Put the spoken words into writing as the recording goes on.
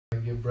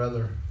give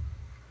Brother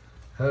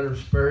Hunter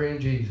Sperry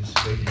and Jesus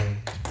a big hand.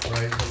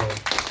 Praise the Lord.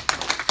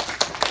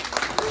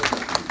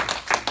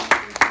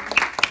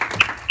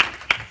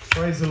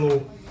 Praise the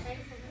Lord.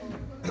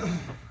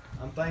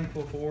 I'm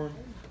thankful for him.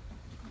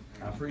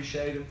 I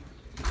appreciate him.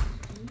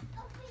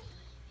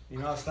 You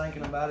know, I was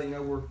thinking about it. You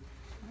know, we're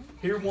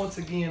here once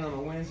again on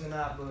a Wednesday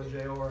night, Brother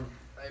JR.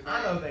 And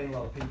I know there ain't a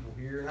lot of people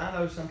here, and I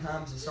know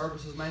sometimes the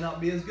services may not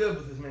be as good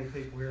with as many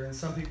people here in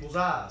some people's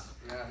eyes.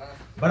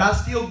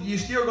 But you're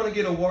still going to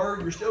get a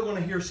word. You're still going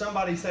to hear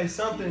somebody say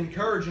something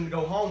encouraging to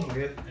go home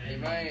with.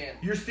 Amen.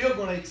 You're still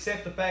going to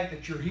accept the fact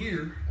that you're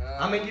here.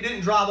 I mean, you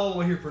didn't drive all the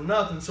way here for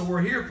nothing, so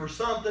we're here for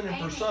something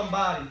and for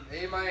somebody.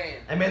 Amen.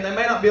 Amen. There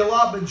may not be a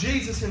lot, but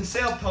Jesus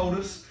himself told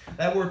us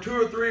that where 2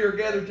 or 3 are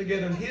gathered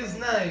together in his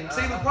name.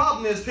 See, the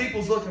problem is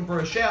people's looking for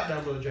a shout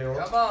down, Brother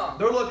Gerald. Come on.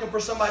 They're looking for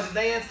somebody to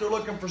dance. They're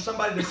looking for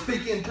somebody to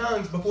speak in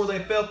tongues before they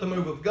felt the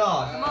move of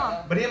God. Come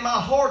on. But in my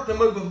heart, the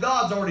move of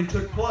God's already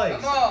took place.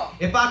 Come on.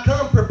 If I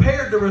come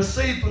prepared to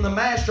receive from the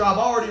Master, I've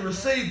already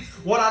received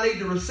what I need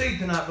to receive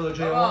tonight, Brother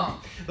Gerald.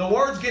 The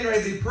word's getting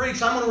ready to be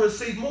preached. I'm going to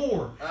receive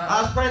more.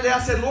 I was praying that. I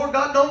said, Lord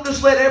God, don't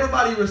just let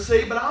everybody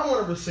receive, but I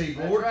want to receive,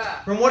 Lord. That's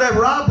right. From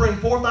whatever I bring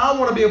forth, I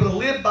want to be able to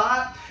live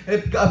by it.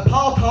 If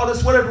Paul taught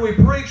us whatever we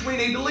preach, we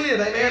need to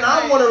live. Amen.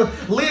 I want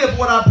to live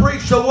what I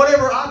preach. So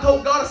whatever I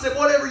told God, I said,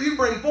 whatever you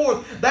bring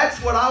forth,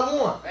 that's what I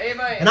want.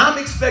 Amen. And I'm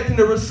expecting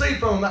to receive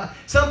from Him.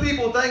 Some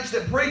people think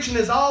that preaching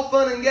is all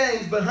fun and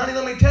games, but honey,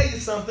 let me tell you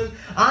something.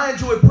 I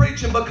enjoy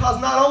preaching because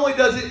not only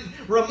does it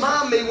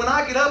remind me when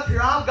I get up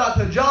here, I've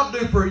got a job to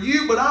do for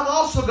you, but I've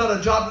also got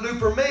a job to do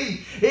for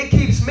me. It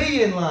keeps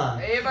me in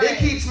line. Amen. It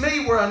keeps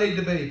me where I need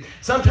to be.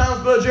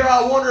 Sometimes, Brother Jerry,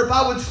 I wonder if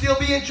I would still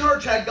be in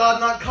church had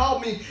God not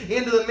called me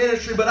into the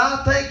ministry, but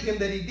I thank Him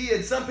that He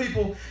did. Some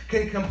people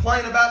can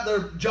complain about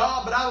their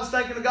job, but I was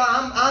thinking to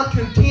God, I'm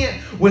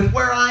content with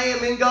where I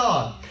am in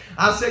God.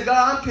 I said,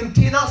 God, I'm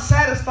content, not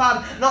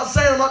satisfied, not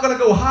saying I'm not going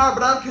to go higher,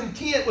 but I'm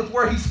content with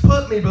where He's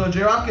put me, Brother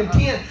Jerry. I'm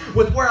content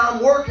with where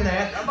I'm working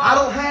at. I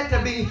don't have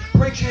to be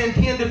preaching in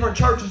 10 different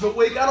churches a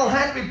week. I don't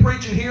have to be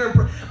preaching here,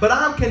 but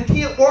I'm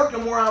content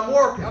working where I'm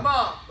working. Come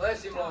on.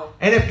 Bless Him, Lord.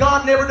 And if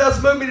God never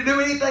does move me to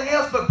do anything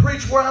else but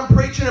preach where I'm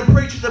preaching and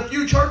preach at the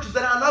few churches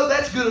that I know,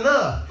 that's good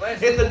enough.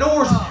 If the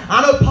doors,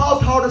 I know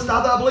Paul taught us,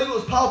 I believe it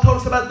was Paul taught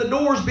us about the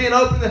doors being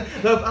open,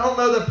 I don't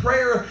know, the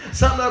prayer,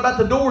 something about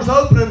the doors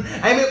opening.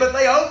 Amen, but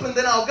they open,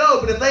 then I'll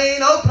go. But if they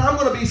ain't open, I'm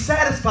going to be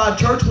satisfied,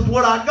 church, with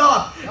what I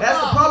got. That's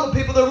the problem with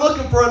people. They're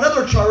looking for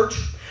another church.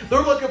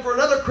 They're looking for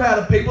another crowd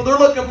of people. They're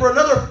looking for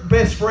another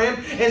best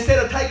friend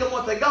instead of taking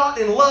what they got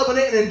and loving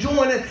it and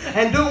enjoying it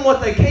and doing what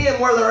they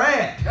can where they're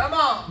at. Come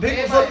on.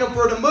 People's looking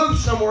for to move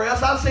somewhere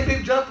else. I've seen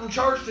people jump from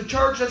church to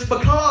church. That's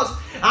because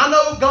I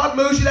know if God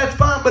moves you, that's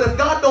fine. But if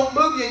God don't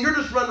move you and you're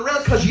just running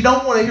around because you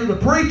don't want to hear the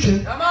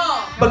preaching, Come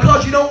on.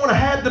 because you don't want to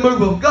have the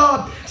move of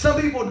God. Some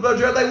people,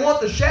 they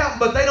want the shout,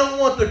 but they don't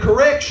want the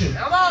correction.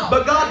 Come on.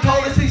 But God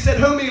told us, He said,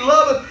 whom He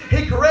loveth,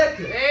 He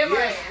corrected.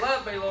 Amen.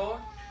 Love me, Lord.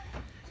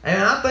 And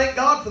I thank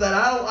God for that.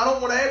 I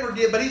don't want to ever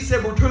get, but He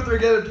said we're 2 or 3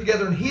 gathered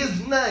together in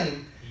His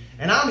name.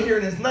 And I'm here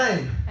in His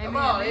name. Come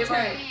on.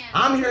 Amen.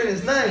 I'm here in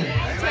His name.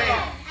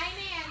 Amen.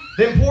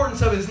 The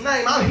importance of His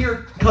name. I'm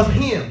here because of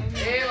Him.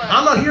 Amen.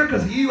 I'm not here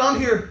because of you. I'm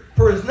here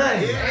for His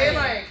name.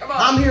 Amen. Come on.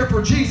 I'm here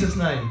for Jesus'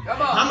 name.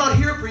 Come on. I'm not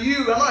here for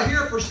you. I'm not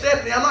here for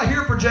Stephanie. I'm not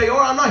here for JR.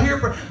 I'm not here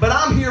for, but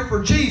I'm here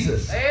for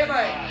Jesus.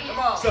 Amen. Come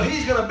on. So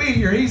He's going to be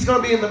here. He's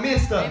going to be in the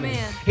midst of me.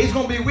 He's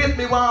going to be with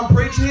me while I'm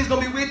preaching. He's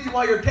going to be with you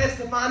while you're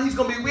testifying. He's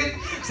going to be with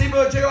me. See,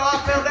 Brother JR,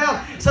 I found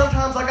out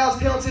sometimes, like I was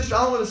telling Sister,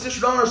 I don't know if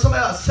Sister Donna or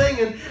somebody else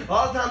singing, a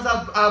lot of times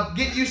I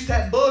get used to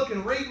that book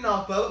and reading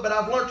off of it, but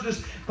I've learned to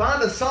just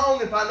find a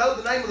song. If I know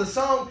the name of the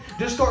song,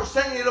 just start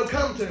singing, it'll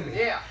come to me.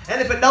 Yeah.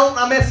 And if it don't,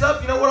 I mess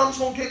up, you know what? I'm just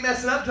going to keep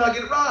messing up until I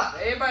get it right.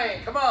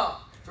 Amen. Come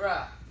on. That's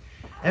right.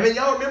 I mean,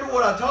 y'all remember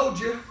what I told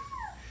you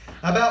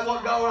about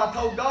what I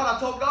told God? I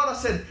told God, I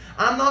said,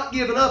 I'm not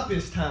giving up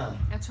this time.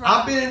 That's right.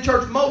 I've been in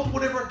church multiple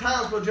different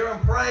times where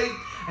Jeremy prayed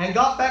and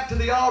got back to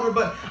the altar,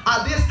 but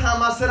this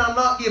time I said, I'm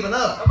not giving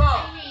up. Come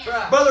on. That's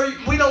right. Brother,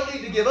 we don't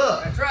need to give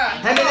up. That's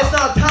right. I mean, it's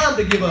not time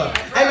to give up.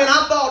 That's right. I mean,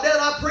 I fall down.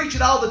 I preach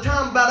it all the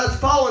time about us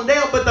falling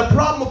down, but the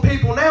problem with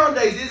people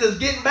nowadays is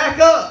getting back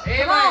up.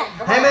 Amen.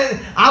 Come on.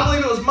 Amen. I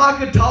believe it was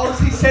Micah told us.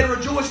 He said,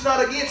 rejoice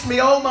not against me,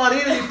 O mine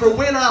enemy, for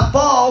when I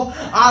fall,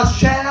 I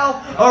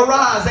shall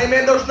arise.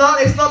 Amen. There's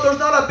not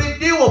a big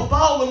deal of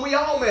falling. We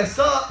all mess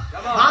up.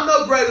 I'm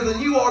no greater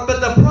than you are,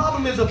 but the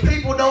problem is if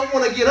people don't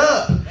want to get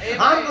up. Amen.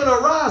 I'm going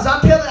to rise.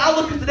 I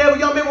look at the devil.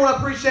 Y'all remember when I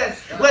preached that?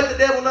 Let the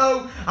devil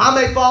know I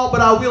may fall,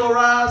 but I will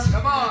arise.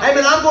 Come on.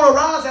 Amen. I'm going to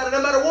rise out of it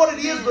no matter what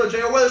it is, Brother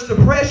J, or whether it's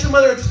depression,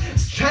 whether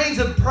it's chains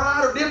of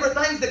pride or different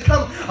things that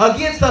come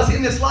against us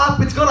in this life.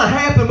 It's going to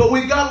happen, but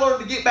we've got to learn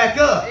to get back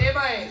up.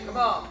 Amen. Come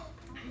on.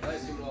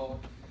 Bless Him, Lord.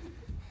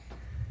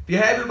 If you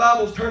have your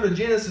Bibles, turn to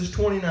Genesis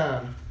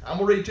 29. I'm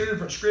going to read 2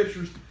 different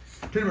scriptures,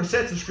 2 different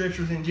sets of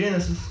scriptures in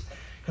Genesis,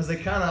 because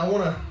I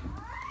want to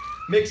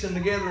mix them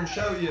together and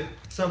show you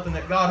something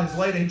that God has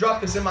laid. He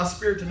dropped this in my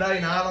spirit today,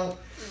 and I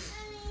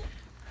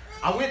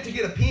went to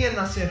get a pen, and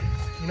I said,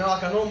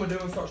 like I normally do,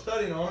 and start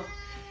studying on it.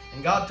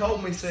 And God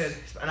told me, said,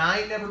 and I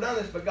ain't never done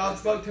this, but God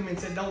spoke to me and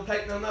said, don't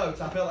take no notes.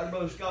 I felt like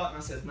Brother Scott,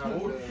 and I said, no,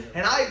 Lord.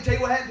 And I even tell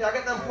you what happened. I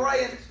got done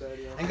praying,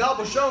 and God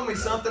was showing me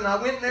something.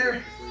 I went in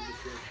there,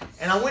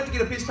 and I went to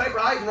get a piece of paper.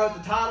 I even wrote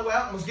the title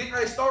out and was getting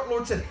ready to start. The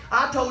Lord said,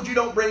 I told you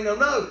don't bring no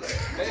notes.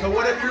 So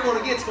whatever you're going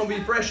to get is going to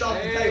be fresh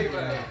off the table.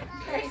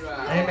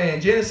 Amen.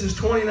 Genesis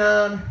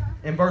 29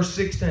 and verse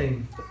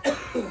 16.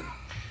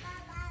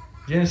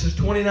 Genesis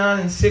 29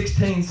 and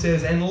 16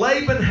 says, and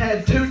Laban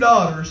had 2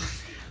 daughters.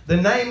 The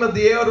name of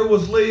the elder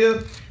was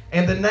Leah,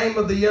 and the name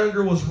of the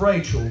younger was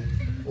Rachel.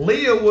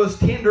 Leah was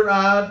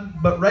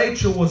tender-eyed, but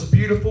Rachel was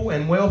beautiful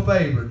and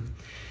well-favored.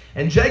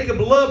 And Jacob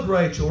loved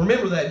Rachel.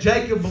 Remember that.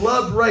 Jacob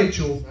loved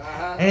Rachel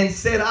and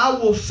said, I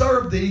will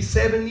serve thee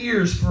 7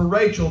 years for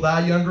Rachel,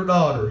 thy younger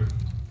daughter.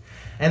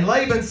 And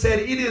Laban said,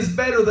 it is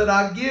better that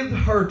I give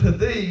her to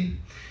thee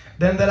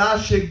than that I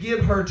should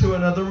give her to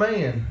another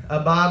man.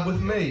 Abide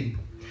with me.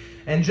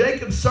 And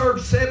Jacob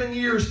served 7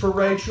 years for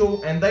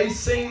Rachel, and they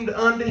seemed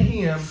unto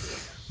him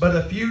but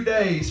a few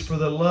days for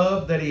the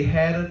love that he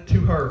had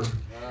to her.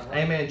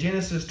 Amen.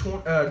 Genesis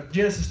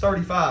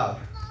 35.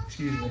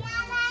 Excuse me.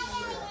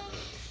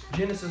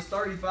 Genesis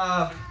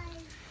 35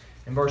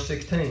 and verse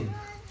 16.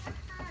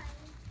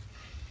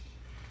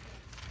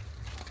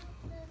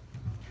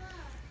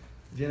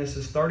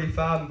 Genesis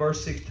 35 and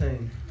verse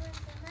 16.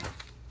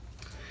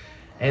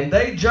 And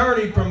they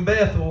journeyed from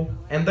Bethel,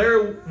 and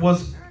there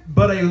was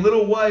but a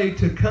little way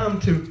to come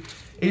to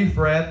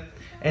Ephrath,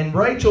 and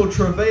Rachel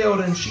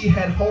travailed, and she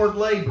had hard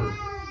labor.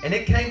 And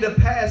it came to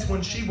pass,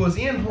 when she was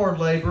in hard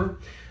labor,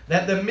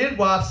 that the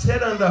midwife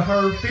said unto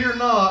her, fear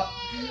not,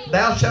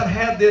 thou shalt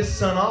have this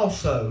son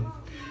also.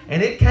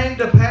 And it came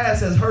to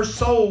pass, as her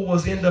soul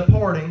was in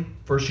departing,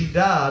 for she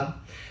died,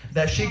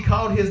 that she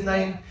called his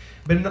name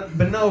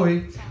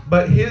Benoi,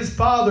 but his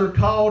father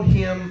called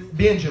him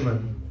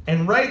Benjamin.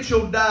 And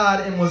Rachel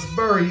died and was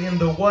buried in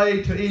the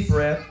way to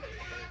Ephrath,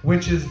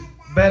 which is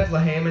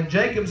Bethlehem. And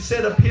Jacob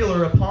set a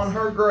pillar upon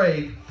her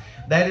grave.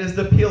 That is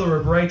the pillar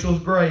of Rachel's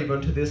grave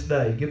unto this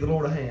day. Give the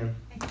Lord a hand.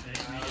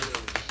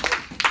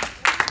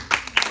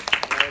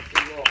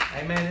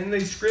 Amen. In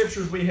these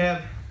scriptures we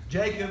have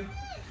Jacob.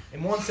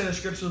 In one set of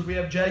scriptures we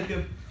have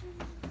Jacob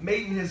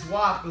meeting his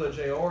wife, Brother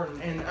J.R.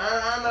 And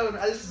I know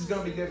this is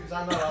going to be good because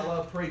I know I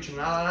love preaching.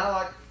 I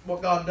like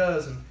what God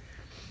does. And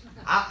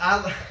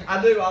I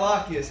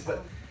like this,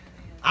 but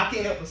I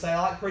can't help but say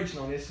I like preaching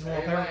on this. It's one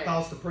of my favorite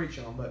thoughts to preach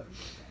on. But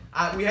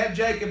we have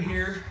Jacob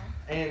here,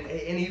 and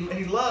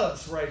he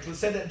loves Rachel. It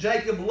said that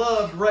Jacob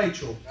loved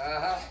Rachel.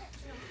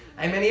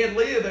 Amen. He had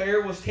Leah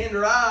there, was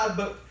tender-eyed,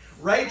 but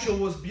Rachel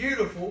was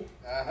beautiful.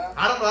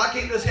 I don't know. I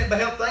can't just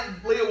help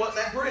think Leah wasn't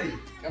that pretty.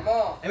 Come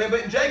on. Amen.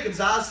 But in Jacob's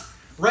eyes,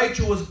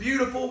 Rachel was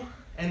beautiful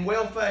and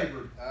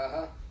well-favored.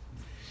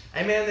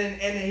 Amen.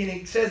 And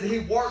he says that he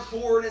worked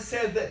for her, and it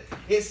says that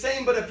it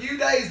seemed but a few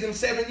days, them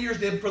 7 years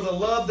did, for the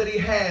love that he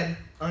had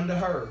unto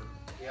her.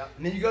 Yep.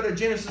 And then you go to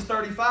Genesis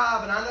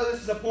 35, and I know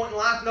this is a point in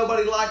life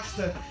nobody likes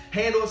to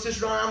handle.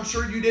 Sister Donna, I'm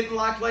sure you didn't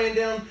like laying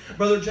down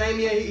Brother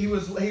Jamie.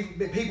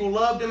 People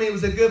loved him. He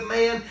was a good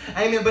man.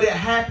 Amen. But it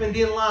happened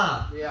in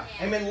life. Yeah.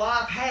 Amen.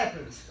 Life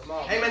happens. Come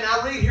on. Amen.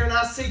 I read here and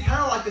I see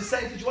kind of like the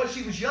same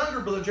situation. She was younger,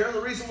 Brother Jerry.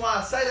 The reason why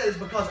I say that is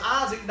because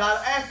Isaac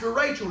died after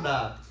Rachel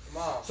died.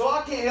 Come on. So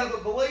I can't help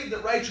but believe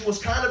that Rachel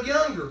was kind of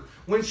younger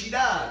when she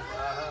died.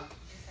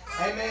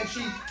 Amen.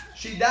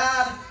 She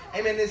died.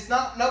 Amen. It's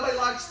not, nobody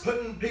likes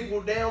putting people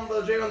down,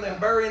 Brother Jerry, and then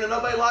burying them.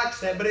 Nobody likes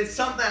that. But it's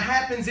something that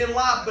happens in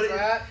life.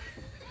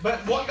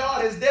 But what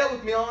God has dealt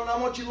with me on, I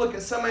want you to look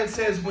at somebody that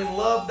says, when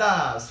love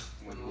dies.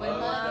 When love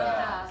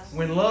dies.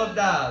 When love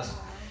dies.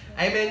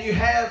 Amen. You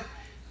have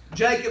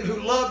Jacob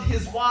who loved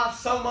his wife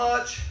so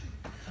much.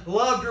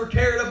 Loved her,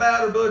 cared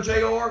about her, Brother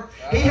J.R.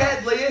 He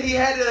had Leah. He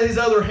had his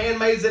other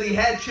handmaids that he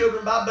had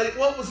children by. But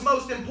what was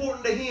most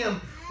important to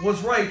him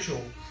was Rachel.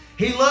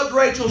 He loved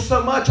Rachel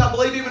so much, I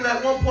believe even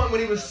at one point when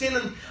he was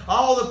sending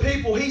all the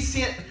people, he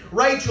sent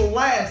Rachel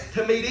last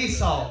to meet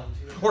Esau.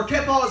 Or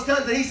kept all his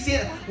sons that he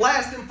sent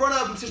last in front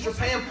of him, Sister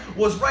Pam,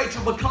 was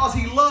Rachel, because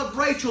he loved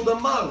Rachel the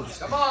most.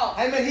 Come on.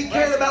 Amen. He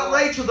cared about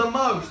Rachel the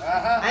most.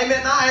 Amen.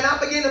 And I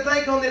began to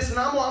think on this, and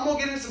I'm going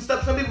to get into some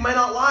stuff some people may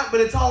not like,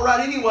 but it's all right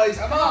anyways.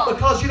 Come on.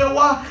 Because you know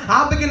why?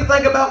 I began to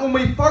think about when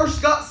we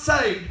first got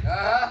saved.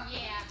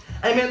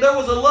 Amen. There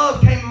was a love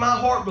came in my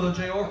heart, Brother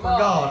J.R., for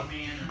God.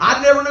 Amen. I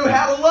never knew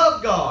how to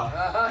love God.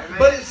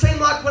 But it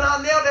seemed like when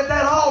I knelt at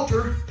that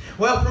altar,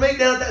 well, for me,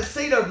 down at that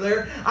seat over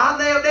there, I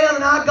knelt down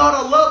and I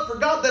got a love for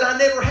God that I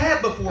never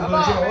had before.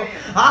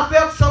 I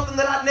felt something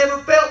that I'd never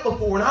felt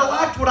before, and I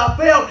liked what I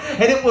felt,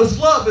 and it was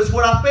love is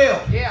what I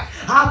felt. Yeah.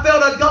 I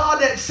felt a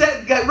God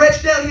that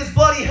reached down his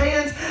bloody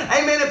hands,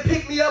 amen, and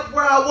picked me up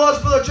where I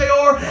was, Brother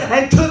J.R.,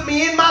 and took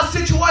me in my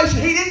situation.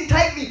 He didn't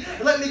take me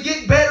and let me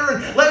get better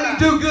and let me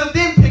do good,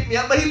 then pick me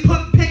up, but he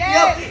picked me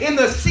up in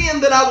the sin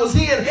sin that I was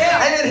in.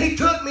 Amen. He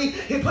took me,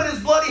 He put His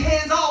bloody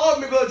hands all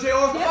over me, Brother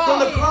J.R. From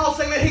the cross,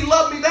 amen. He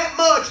loved me that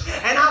much,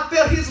 and I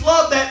felt His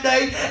love that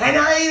day, and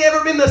I ain't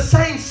ever been the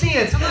same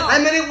since.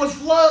 Amen. It was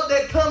love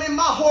that come in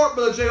my heart,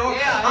 Brother J.R.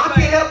 I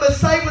can't help but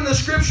say when the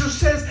Scripture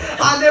says,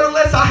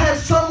 nevertheless, I have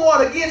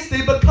somewhat against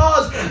thee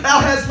because thou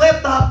hast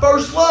left thy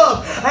first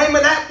love.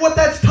 Amen. What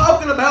that's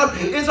talking about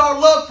is our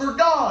love for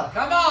God.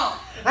 Come on.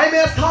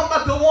 Amen. It's talking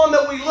about the one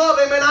that we love.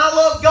 Amen. I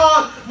love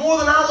God more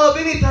than I love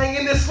anything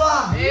in this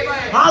life.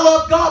 Amen. I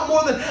love God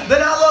more than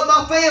I love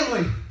my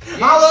family.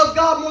 I love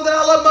God more than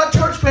I love my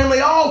church family.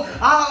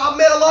 I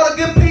met a lot of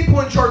good people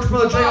in church,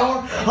 Brother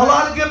J.R. A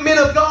lot of good men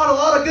of God, a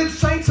lot of good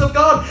saints of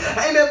God.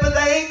 Amen. But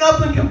they ain't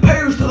nothing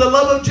compares to the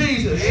love of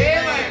Jesus.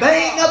 They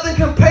ain't nothing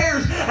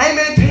compares,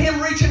 amen, to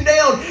Him reaching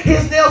down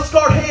His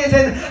nail-scarred hands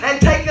and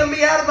taking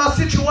me out of my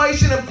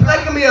situation and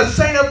making me a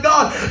saint of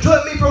God.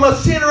 Took me from a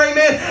sinner,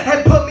 amen,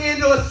 and put me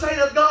into a saint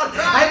of God.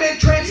 Amen.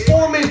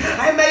 Transformed me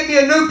and made me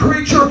a new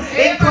creature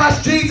in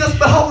Christ Jesus.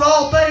 Behold,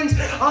 all things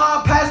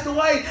are passed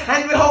away,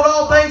 and behold,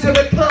 all things have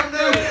become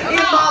new in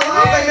my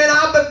life. Amen.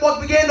 I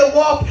began to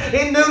walk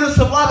in newness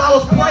of life. I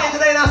was praying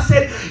today and I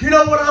said, you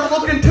know what I'm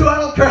looking to? I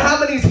don't care how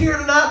many's here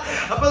tonight.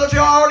 Brother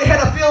Joe, I already had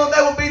a feeling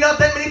there would be not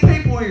that many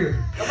people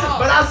here.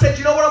 But I said,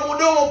 you know what I'm going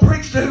to do? I'm going to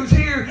preach to who's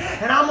here,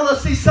 and I'm going to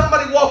see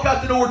somebody walk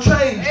out the door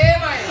changed.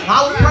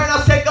 I was praying.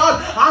 I said,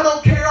 God, I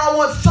don't care. I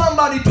want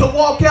somebody to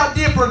walk out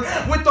different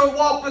with their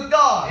walk with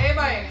God.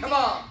 Amen. Come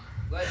on.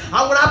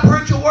 When I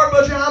preach a word,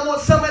 Brother, I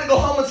want somebody to go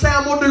home and say,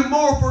 I'm going to do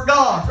more for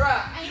God.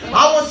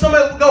 I want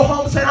somebody to go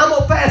home and say, I'm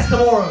going to fast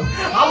tomorrow.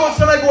 I want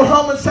somebody going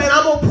home and saying,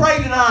 I'm going to pray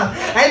tonight.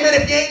 Amen.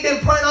 If you ain't been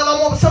praying, I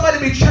want somebody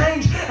to be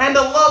changed and the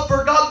love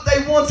for God that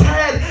they once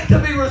had to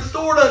be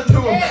restored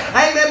unto them.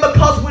 Amen.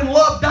 Because when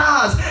love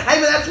dies,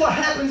 amen, that's what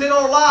happens in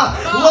our life.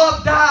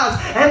 Love dies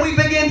and we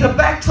begin to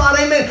backslide.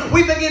 Amen.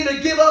 We begin to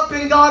give up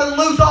in God and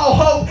lose all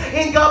hope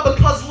in God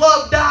because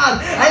love died.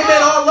 Amen.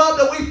 Our love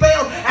that we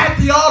found at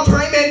the altar,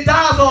 amen,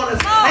 dies on us.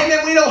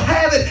 Amen. We don't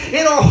have it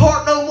in our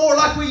heart no more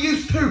like we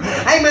used to.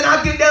 Amen.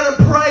 I get down and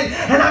pray,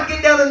 and I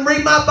get down and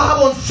read my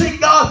Bible and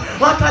seek God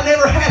like I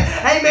never had.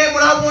 Amen.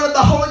 When I wanted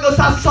the Holy Ghost,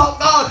 I sought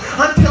God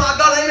until I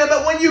got it. Amen.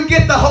 But when you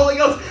get the Holy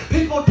Ghost,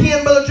 people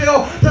tend, Brother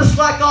Joe, to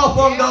slack off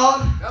on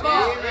God. Come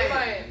on.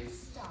 Amen.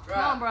 Come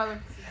on,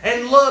 brother.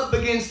 And love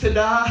begins to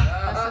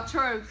die. That's the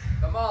truth.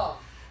 Come on.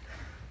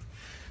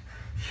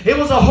 It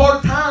was a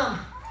hard time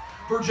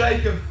for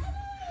Jacob.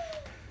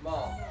 Come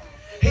on.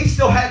 He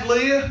still had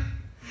Leah.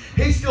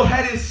 He still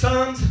had his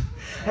sons.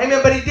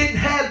 Amen. But he didn't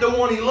have the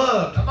one he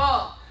loved. Come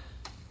on.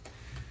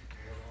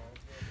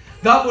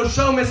 God will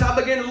show me. So I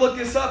began to look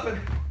this up. And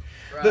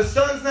the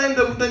son's name,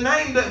 the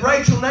name that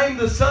Rachel named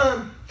the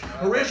son,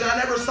 originally, I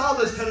never saw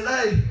this till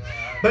today,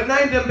 but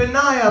named him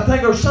Benaiah, I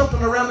think, or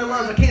something around the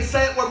lines. I can't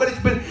say it well, but it's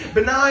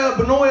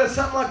Benoiah,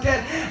 something like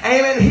that.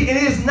 Amen. And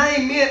his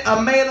name meant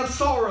a man of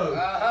sorrow.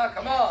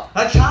 Come on.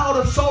 A child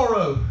of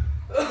sorrow.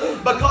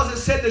 Because it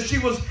said that she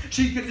was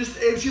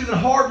in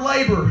hard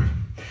labor.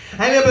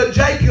 Amen. But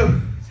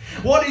Jacob,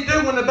 what did he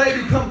do when the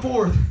baby come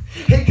forth?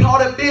 He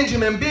called it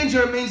Benjamin.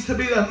 Benjamin means to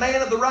be the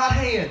man of the right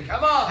hand.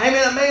 Come on.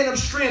 Amen. A man of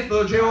strength,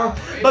 Brother J.R.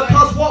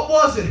 Because what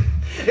was it?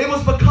 It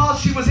was because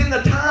she was in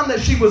the time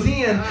that she was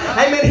in.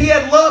 Amen. He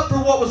had love for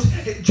what was.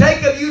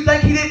 Jacob, you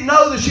think he didn't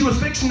know that she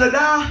was fixing to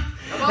die?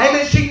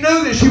 Amen. She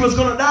knew that she was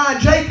going to die.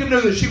 Jacob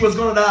knew that she was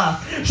going to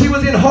die. She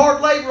was in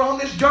hard labor on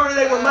this journey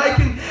they were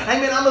making.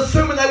 Amen. I'm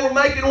assuming they were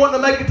wanting to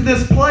make it to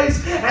this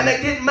place, and they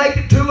didn't make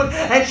it to it.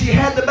 And she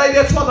had the baby.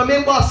 That's why the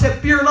midwife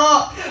said, "Fear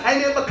not."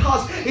 Amen.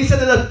 Because he said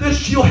that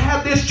she'll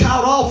have this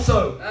child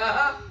also.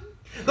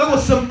 There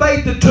was some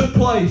faith that took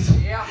place.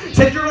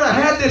 Said, you're going to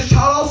have this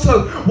child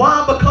also.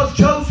 Why? Because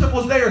Joseph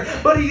was there.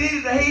 But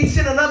he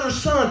sent another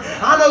son.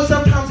 I know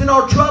sometimes in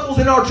our troubles,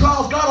 in our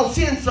trials, God will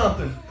send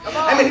something.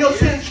 I mean, He'll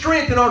send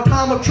strength in our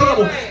time of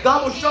trouble.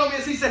 God will show me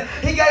this. He said,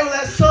 He gave him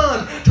that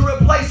son to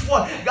replace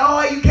what?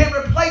 God, you can't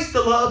replace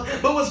the love,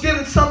 but was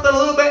given something a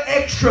little bit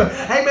extra.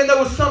 Amen. There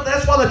was something.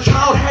 That's why the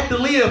child had to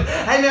live.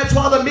 Amen. That's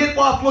why the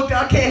midwife looked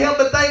at. I can't help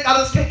but think. I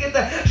just can't get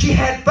that. She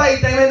had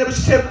faith. Amen.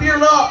 She said, fear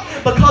not,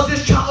 because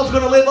this child's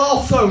going to live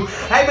also.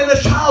 Amen. The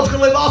child's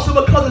going to live also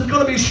because it's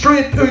going to be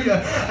strength to you.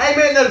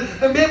 Amen.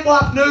 The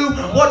midwife knew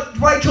what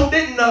Rachel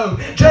didn't know.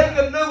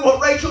 Jacob knew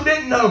what Rachel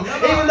didn't know.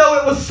 Even though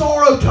it was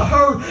sorrow to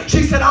her,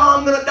 she said,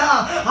 I'm going to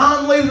die.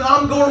 I'm leaving.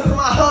 I'm going for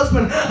my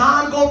husband.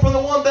 I'm going for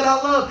the one that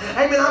I love.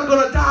 Amen. I'm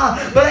going to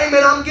die. But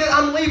amen,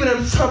 I'm leaving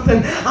him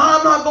something.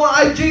 I'm not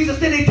going. Jesus,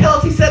 didn't He tell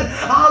us? He said,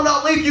 I'll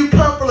not leave you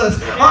comfortless.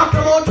 Oh,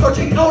 come on, church.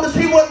 He told us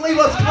He wouldn't leave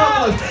us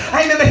comfortless.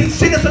 Amen. But He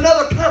sent us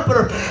another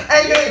comforter.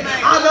 Amen.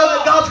 I know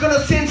that God's going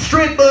to send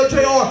strength, Brother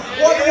J.R.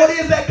 What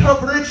is that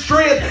comforter? It's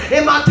strength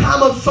in my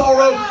time of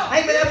sorrow.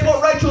 Amen. That's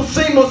what Rachel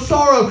seen was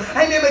sorrow.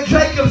 Amen. But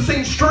Jacob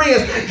seen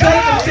strength.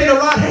 Jacob seen the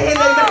right hand.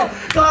 Amen.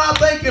 God, I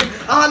thank Him.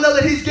 I know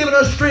that He's given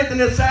us strength in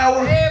this hour.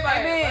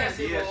 Amen.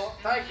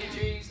 Thank you,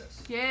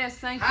 Jesus. Yes,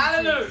 thank you,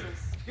 Hallelujah.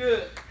 Jesus.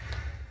 Good.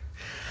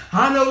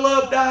 I know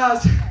love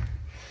dies.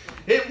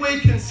 It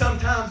weakens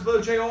sometimes,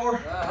 Brother J.R.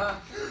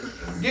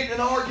 Getting in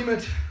an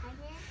argument.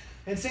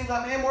 And it seems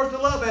like, man, where's the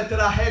love at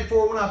that I had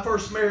for her when I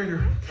first married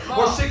her?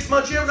 Or 6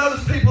 months, you ever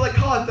notice people, they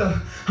call it the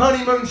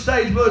honeymoon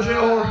stage, Brother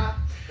J.R.?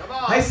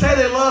 They say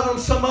they love them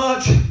so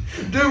much,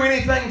 do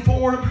anything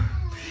for them.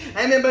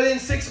 Amen. But in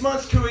 6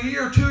 months to a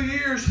year, 2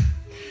 years,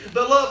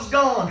 the love's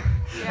gone.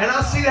 And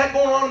I see that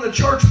going on in the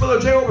church, Brother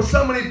J.R., with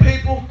so many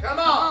people. Come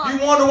on.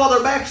 You wonder why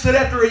they're backslid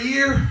after a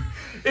year?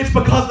 It's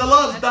because the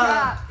love's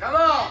dying. Come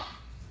on.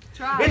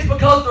 It's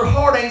because their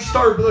heart ain't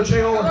stirred, Brother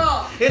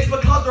J.R. It's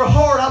because their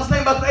heart, I was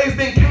thinking about they've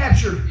been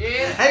captured.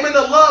 Yes. Amen.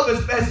 The love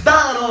is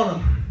dying on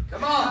them.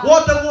 Come on.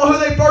 Who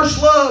they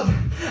first loved,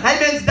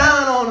 amen, is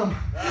dying on them.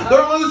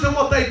 They're losing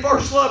what they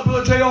first loved,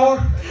 Brother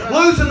J.R.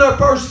 Losing their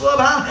first love.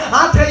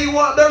 I tell you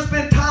what, there's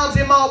been times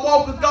in my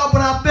walk with God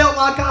when I felt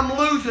like I'm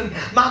losing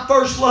my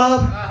first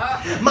love.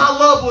 My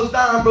love was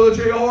dying, Brother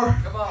J.R.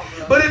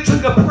 But it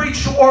took a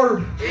preached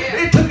word.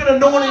 It took an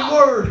anointing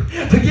word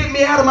to get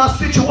me out of my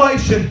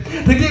situation.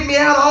 To get me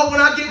out of,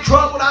 when I get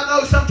troubled. I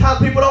know sometimes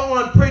people don't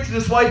want to preach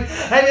this way.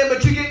 Amen.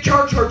 But you get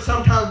church hurt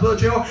sometimes, Brother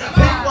J.R.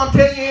 People, I'm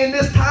telling you, in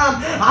this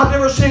time, I've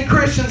never seen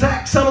Christians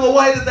act some of the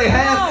way that they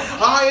have.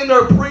 In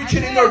their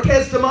preaching, in their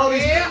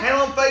testimonies, and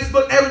on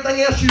Facebook and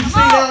everything else you see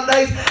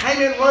nowadays.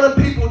 Amen.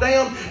 Running people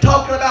down,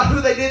 talking about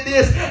who they did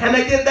this and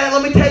they did that.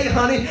 Let me tell you,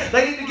 honey,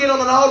 they need to get on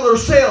an altar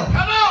themselves.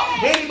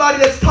 Anybody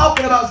that's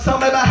talking about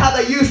something about how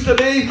they used to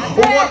be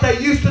or what they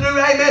used to do,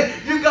 amen,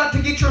 you got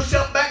to get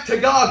yourself back to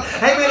God.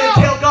 Amen. And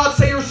tell God,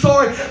 say you're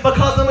sorry.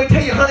 Because let me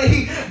tell you,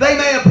 honey, they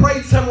may have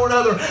prayed somewhere or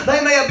another.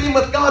 They may have been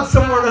with God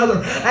somewhere or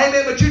another.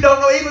 Amen. But you don't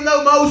know, even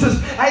though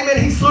Moses,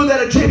 amen, he slew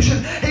that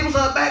Egyptian. He was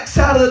on the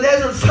backside of the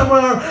desert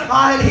somewhere,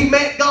 and he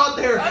met God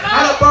there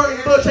at a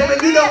burning bush. Amen.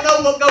 You don't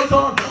know what goes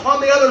on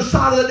the other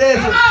side of the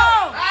desert.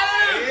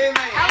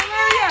 Hallelujah.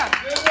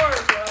 Good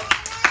word, brother.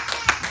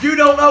 You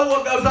don't know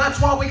what goes on. That's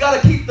why we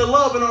got to keep the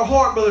love in our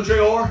heart, Brother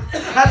J.R.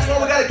 That's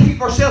why we got to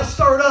keep ourselves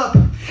stirred up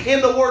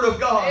in the Word of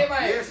God.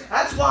 Amen.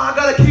 That's why I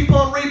got to keep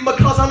on reading,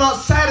 because I'm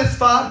not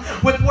satisfied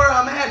with where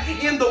I'm at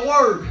in the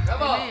Word.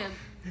 Come on. Amen.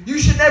 You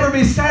should never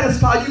be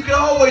satisfied. You can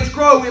always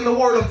grow in the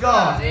Word of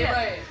God.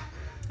 Amen.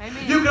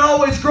 Amen. You can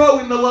always grow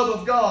in the love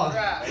of God.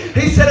 Right.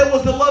 He said it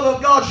was the love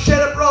of God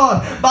shed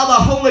abroad by the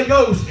Holy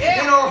Ghost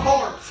in our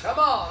hearts. Come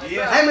on.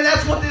 Amen.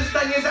 That's what this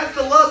thing is. That's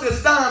the love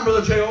that's dying,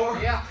 Brother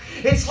J.R. Yeah.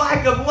 It's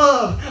lack of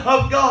love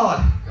of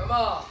God. Come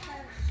on.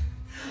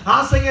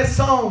 I sing this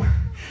song.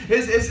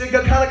 It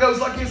kind of goes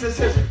like this. It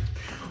says,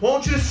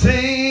 won't you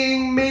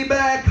sing me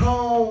back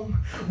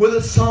home with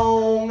a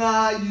song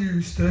I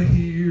used to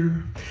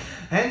hear,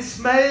 and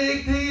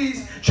make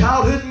these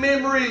childhood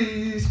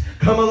memories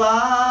come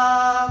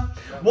alive?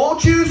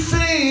 Won't you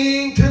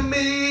sing to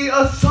me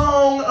a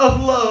song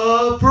of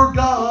love for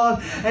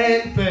God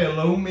and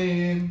fellow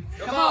men?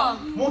 Come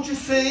on. Won't you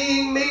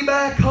sing me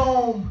back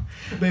home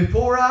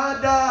before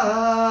I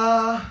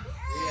die?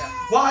 Yeah.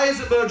 Why is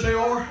it, Brother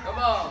J.R.? Come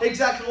on.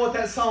 Exactly what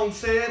that song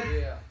said.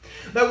 Yeah.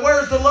 That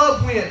where's the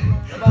love went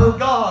for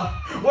God?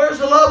 Where's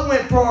the love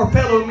went for our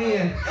fellow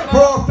men? For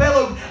our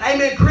fellow,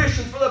 amen,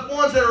 Christians, for the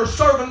ones that are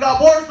serving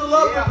God? Where's the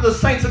love went for the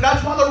saints of God?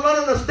 That's why they're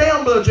running us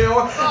down, Brother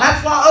J.R.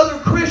 That's why other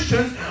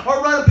Christians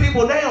are running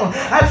people down.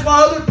 That's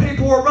why other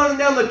people are running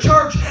down the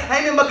church,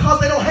 amen, because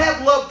they don't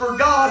have love for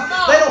God.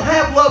 They don't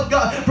have love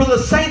God for the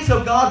saints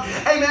of God.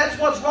 Amen. That's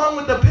what's wrong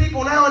with the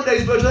people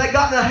nowadays, Brother. They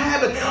got in the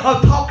habit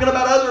of talking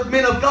about other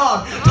men of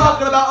God,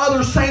 talking about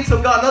other saints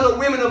of God and other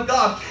women of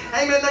God.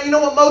 Amen. Now, you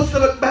know what most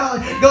of it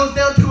goes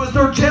down to is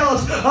they're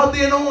jealous of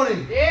the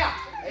anointing. Yeah.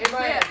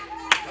 Amen.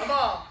 Come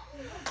on.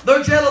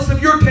 They're jealous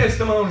of your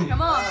testimony.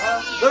 Come on.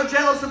 They're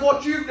jealous of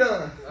what you've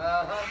done,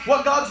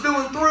 what God's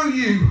doing through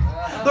you.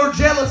 They're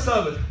jealous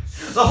of it.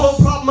 The whole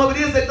problem of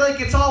it is they think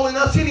it's all in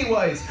us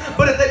anyways.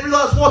 But if they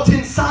realize what's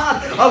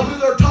inside of who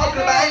they're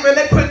talking about, amen,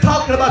 they quit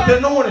talking about the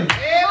anointing.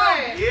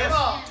 Amen. Come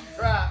on.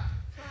 Right.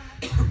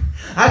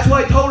 That's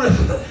why he told us,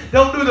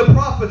 don't do the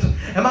prophets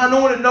and my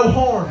anointed no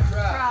harm.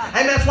 Right.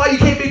 And that's why you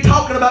can't be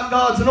talking about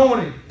God's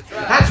anointing.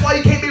 That's why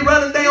you can't be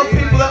running down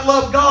people that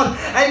love God.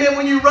 Amen.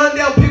 When you run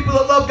down people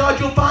that love God,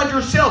 you'll find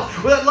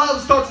yourself where that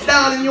love starts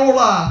down in your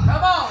life.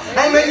 Come on.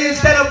 Amen.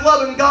 Instead of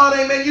loving God,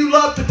 amen, you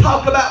love to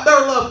talk about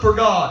their love for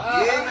God.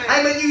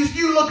 Amen.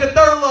 You look at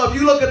their love.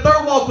 You look at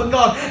their walk with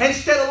God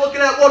instead of looking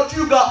at what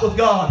you got with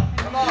God.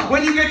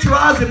 When you get your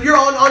eyes, if you're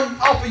on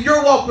off of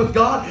your walk with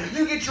God,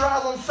 you get your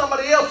eyes on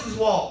somebody else's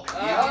walk.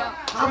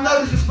 I've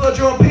noticed this, Brother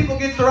Joe, when people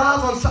get their eyes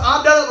on,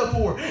 I've done it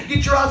before,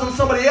 get your eyes on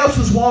somebody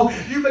else's walk,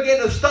 you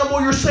begin to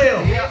stumble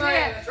yourself. That's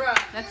it. That's right.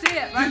 That's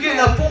it. Right You get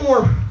in a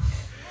form.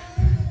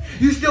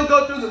 You still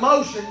go through the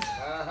motions.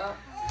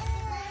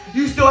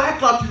 You still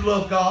act like you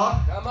love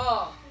God. Come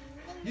on.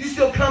 You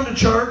still come to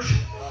church.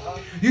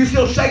 You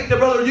still shake the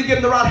brother. You give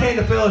him the right hand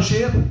of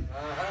fellowship.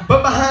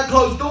 But behind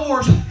closed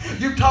doors,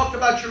 you talked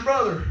about your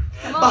brother.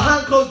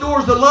 Behind closed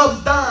doors, the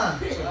love's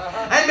dying.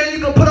 Amen.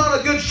 You can put on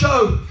a good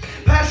show.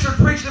 Pastor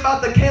preached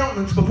about the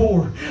countenance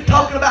before,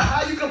 talking about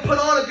how you can put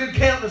on a good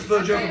countenance for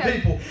the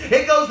people.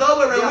 It goes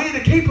over, and we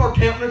need to keep our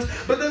countenance,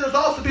 but then there's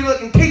also people that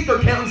can keep their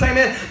countenance,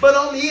 amen. But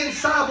on the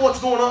inside, what's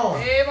going on?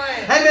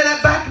 Amen. Amen.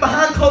 That back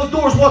behind closed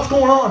doors, what's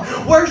going on?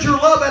 Where's your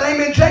love at?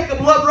 Amen.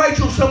 Jacob loved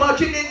Rachel so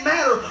much, it didn't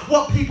matter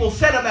what people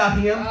said about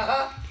him.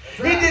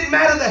 It didn't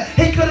matter that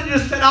he could have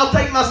just said, I'll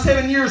take my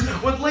 7 years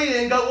with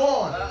Leah and go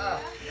on.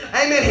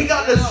 Amen. He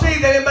got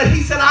deceived, amen, but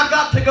he said, I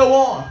got to go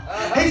on.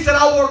 He said,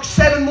 I'll work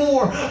 7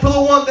 more for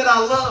the one that I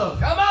love.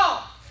 Come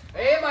on.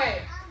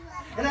 Amen.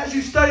 And as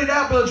you studied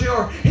out, Brother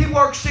J.R., he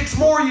worked 6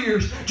 more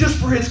years just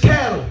for his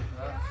cattle.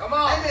 Come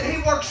on. Amen.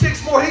 He worked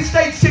 6 more. He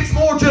stayed 6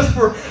 more just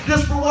for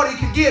what he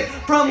could get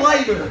from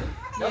Laban.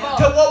 Come on.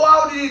 So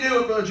why did he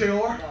do it, Brother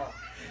J.R.?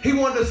 He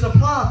wanted to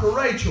supply for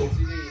Rachel.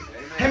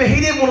 Amen.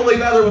 He didn't want to leave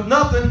out there with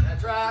nothing.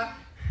 That's right.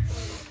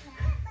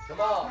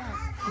 Come on.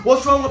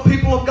 What's wrong with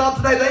people of God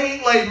today? They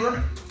ain't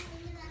laboring.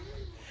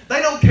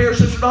 They don't care,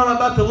 Sister Donna,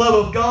 about the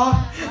love of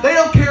God. They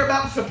don't care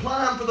about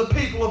supplying for the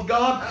people of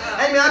God.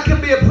 Amen. I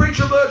could be a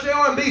preacher, Brother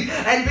J.R., and be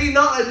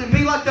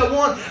like the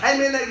one,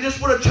 amen, that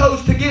just would have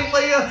chose to get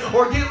Leah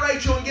or get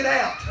Rachel and get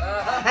out.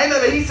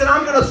 Amen. But he said,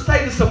 I'm going to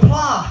stay to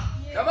supply.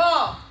 Come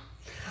on.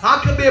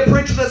 I could be a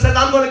preacher that says,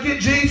 I'm going to get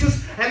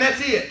Jesus, and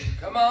that's it.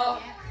 Come on.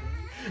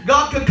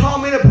 God could call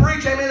me to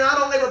preach. Amen. I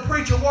don't ever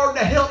preach a word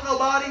to help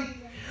nobody.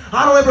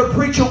 I don't ever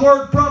preach a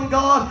word from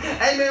God.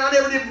 Amen. I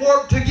never did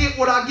work to get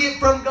what I get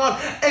from God.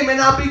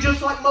 Amen. I'll be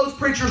just like most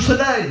preachers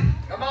today.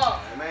 Come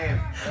on. Amen.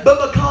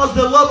 But because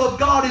the love of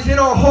God is in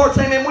our hearts,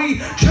 amen, we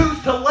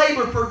choose to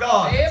labor for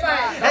God. Amen.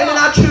 Amen.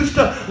 I choose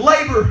to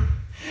labor.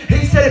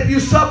 He said, if you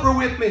suffer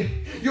with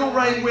me, you'll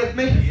reign with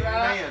me.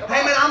 Amen.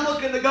 Amen. I'm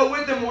looking to go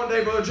with him one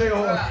day, Brother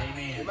J.R.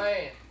 Amen.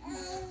 Amen.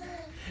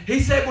 He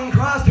said, when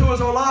Christ, who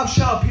is our life,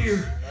 shall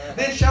appear,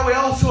 then shall we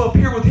also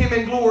appear with him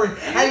in glory.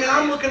 Amen.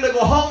 I'm looking to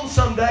go home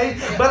someday,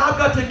 but I've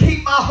got to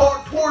keep my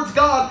heart towards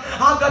God.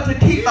 I've got to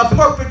keep a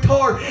perfect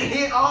heart.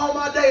 In all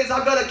my days,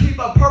 I've got to keep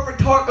a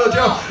perfect heart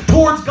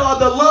towards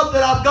God, the love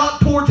that I've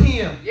got towards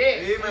him.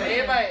 Yes.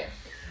 Amen.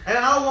 And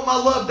I don't want my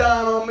love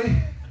dying on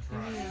me.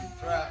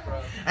 That's right,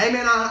 brother.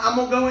 Amen. I'm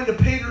going to go into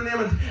Peter and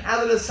them and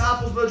how the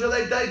disciples,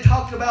 they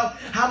talked about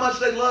how much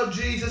they loved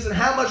Jesus and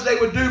how much they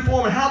would do for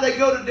him and how they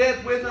go to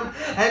death with him.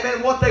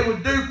 Amen. What they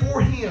would do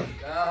for him.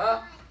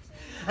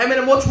 Amen.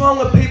 And what's wrong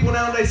with people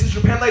nowadays, Sister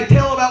Pam? They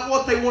tell about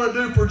what they want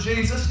to do for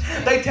Jesus.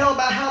 They tell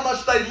about how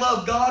much they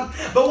love God.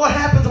 But what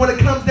happens when it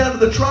comes down to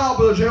the trial,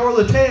 Brother J, or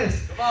the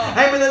test?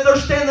 Amen. They're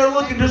standing there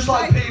looking just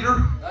like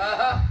Peter.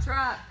 That's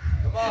right.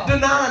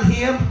 Denying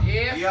him.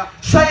 Yeah.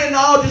 Saying,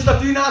 just a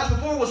few nights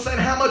before was saying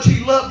how much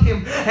he loved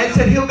him and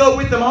said he'll go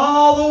with them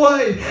all the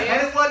way.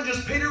 And it wasn't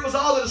just Peter, it was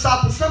all the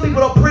disciples. Some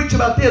people don't preach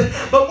about this,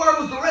 but where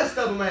was the rest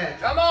of them at?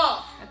 Come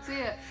on. That's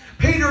it.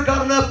 Peter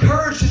got enough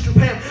courage, Sister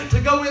Pam, to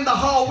go in the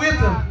hall with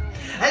them.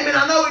 Amen.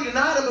 I know he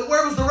denied him, but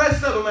where was the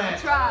rest of them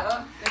at? That's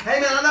right.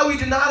 Amen. I know he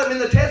denied him in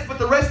the test, but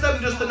the rest of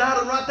them just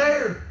denied him right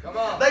there. Come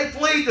on. They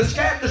fled.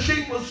 The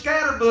sheep was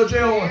scattered, Brother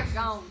J.R.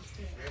 Gone.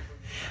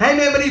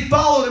 Amen. But he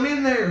followed him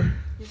in there.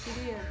 Yes,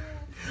 he did.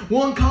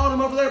 One called him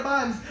over there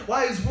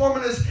while he's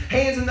warming his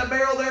hands in the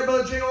barrel there,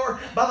 Brother J.R.,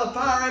 by the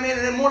fire. Amen.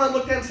 And then one of them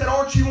looked at him and said,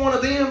 aren't you one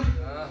of them?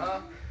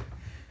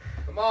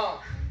 Come on.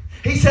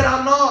 He said,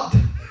 I'm not.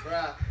 That's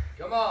right.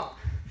 Come on.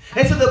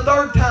 And so the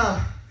third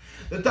time,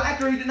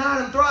 after he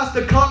denied him thrice,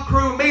 the cock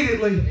crew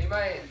immediately.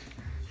 Amen.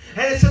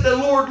 And it said the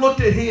Lord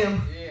looked at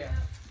him. Yeah.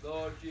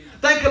 Lord Jesus.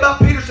 Think about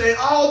Peter saying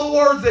all the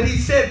words that he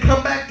said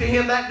come back to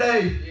him that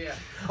day. Yeah.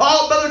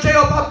 Oh, Brother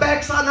J.R., if I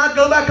backslide and I'd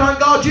go back on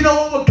God, you know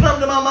what would come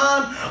to my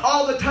mind?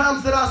 All the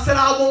times that I said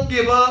I won't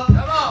give up.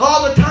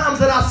 All the times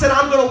that I said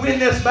I'm going to win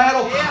this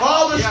battle. Yeah.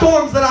 All the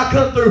storms that I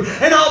come through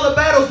and all the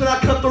battles that I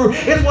come through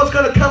is what's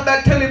going to come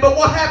back to me. But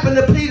what happened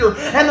to Peter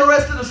and the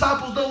rest of the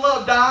disciples? The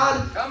love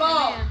died. Come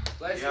on.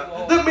 Bless you,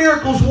 Lord. The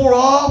miracles wore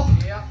off.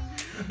 Yeah.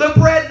 The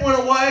bread went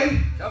away.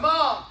 Come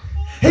on.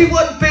 He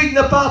wasn't feeding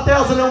the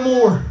 5,000 no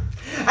more.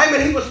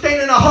 Amen. He was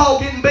standing in a hall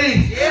getting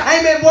beat. Yeah.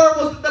 Amen. Where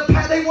was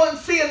they wasn't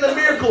seeing the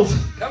miracles.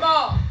 Come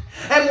on.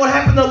 And what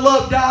happened? The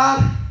love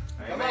died.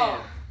 Come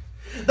on.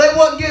 They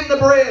wasn't getting the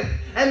bread,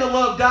 and the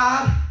love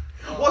died.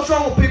 What's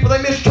wrong with people? They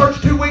miss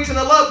church 2 weeks, and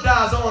the love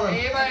dies on them.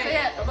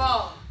 Amen. Come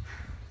on.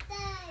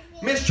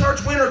 Miss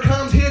church, winter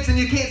comes, hits, and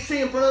you can't see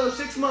them for another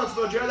 6 months,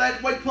 Brother Jerry. They have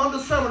to wait plumb to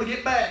summer to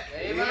get back.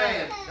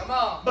 Amen. Come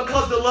on.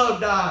 Because the love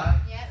died.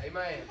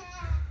 Amen.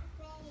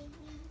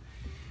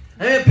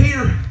 And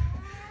Peter,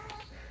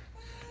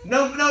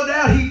 no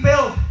doubt he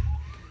felt,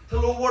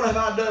 Lord, what have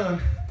I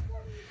done?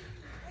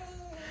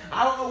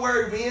 I don't know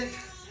where he went.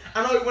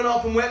 I know he went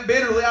off and went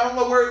bitterly. I don't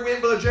know where he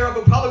went, Brother Gerald,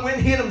 but probably went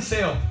and hid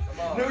himself.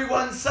 Knew he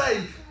wasn't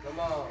safe. Come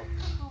on.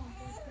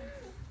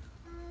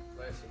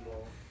 Bless him,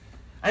 Lord.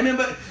 Amen.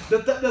 But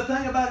the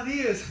thing about it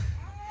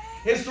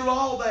is through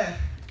all that,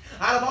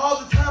 out of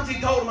all the times he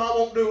told him, I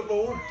won't do it,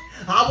 Lord.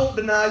 I won't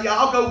deny you.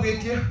 I'll go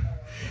with you.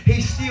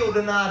 He still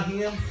denied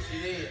him.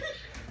 He did.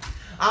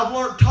 I've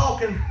learned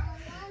talking.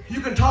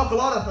 You can talk a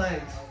lot of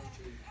things.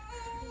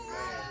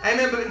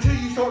 Amen. But until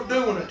you start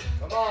doing it.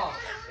 Come on.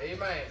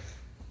 Amen.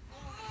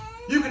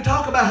 You can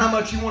talk about how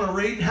much you want to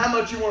read, and how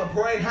much you want to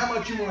pray, and how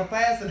much you want to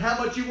fast, and how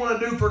much you want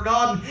to do for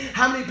God, and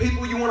how many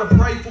people you want to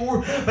pray for.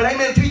 But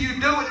amen, until you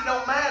do it, it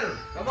don't matter.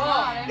 Come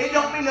on. It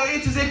don't mean no.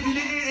 It's as if you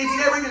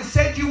never even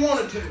said you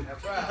wanted to.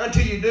 That's right.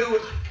 Until you do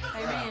it.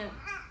 Amen.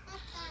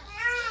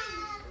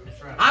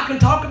 I can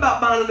talk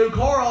about buying a new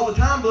car all the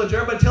time, Brother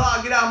Jerry, but until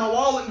I get out of my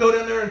wallet and go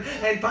down there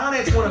and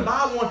finance one and buy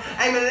one,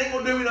 amen, it ain't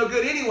going to do me no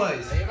good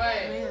anyways.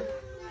 Amen.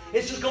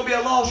 It's just going to be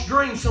a lost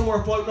dream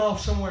somewhere floating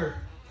off somewhere.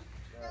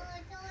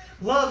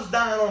 Love's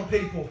dying on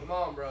people. Come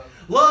on, brother.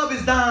 Love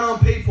is dying on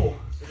people.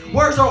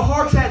 Where's our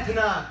hearts at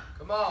tonight?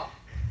 Come on.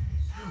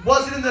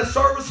 Was it in the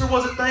service or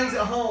was it things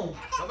at home?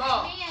 Come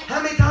on.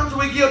 How many times are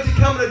we guilty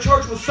coming to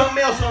church with something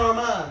else on our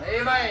mind?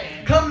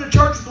 Amen. Coming to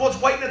church with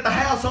what's waiting at the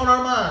house on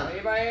our mind.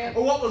 Amen.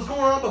 Or what was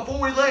going on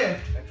before we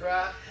left. That's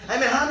right.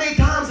 Amen. How many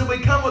times have we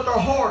come with our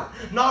heart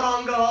not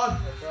on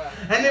God? That's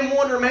right. And then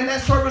wonder, man,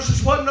 that service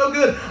just wasn't no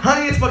good.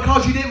 Honey, it's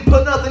because you didn't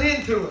put nothing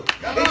into it.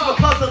 Come It's on.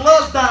 because the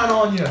love's dying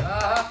on you.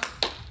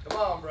 Come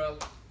on, brother.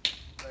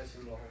 Bless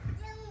him, Lord.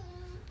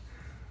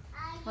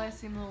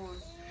 Bless him, Lord.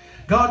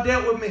 God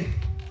dealt with me,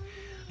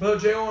 Brother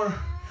Jay, on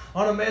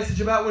a message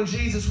about when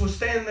Jesus was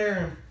standing there.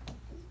 And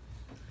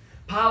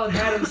Pilate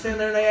had him stand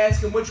there and they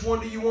asked him, which one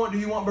do you want? Do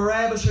you want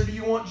Barabbas or do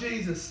you want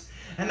Jesus?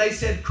 And they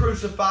said,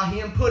 crucify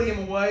him, put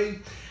him away.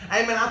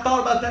 Amen. I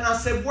thought about that and I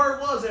said, where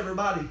was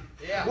everybody?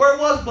 Yeah. Where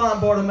was blind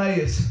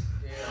Bartimaeus?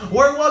 Yeah.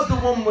 Where was the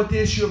woman with the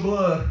issue of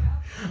blood?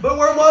 But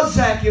where was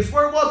Zacchaeus?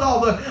 Where was all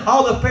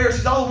the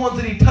Pharisees, all the ones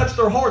that he touched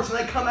their hearts and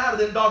they come out of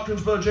them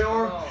doctrines, Brother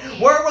J.R.? Oh.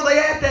 Where were they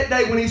at that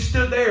day when he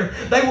stood there?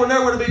 They were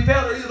nowhere to be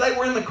found, or either they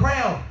were in the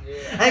crowd.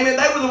 Yeah. Amen.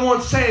 They were the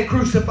ones saying,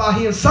 crucify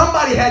him.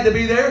 Somebody had to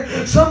be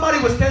there.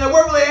 Somebody was standing there.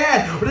 Where were they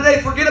at? Or did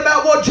they forget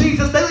about what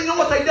Jesus, you know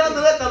what they done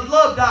to let the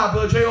love die,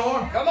 Brother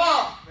J.R.? Come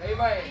on.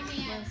 Amen.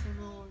 Bless him,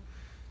 Lord.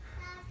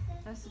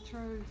 That's the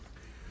truth.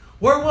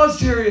 Where was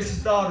Jairus'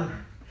 daughter?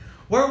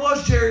 Where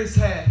was Jairus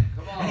at?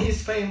 Come on. And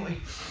his family?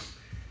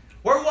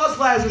 Where was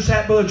Lazarus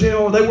at, Brother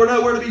J.R.? They were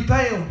nowhere to be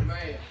found.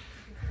 Amen.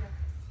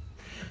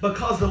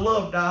 Because the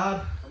love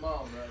died. Come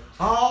on, brother.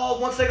 Oh,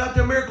 once they got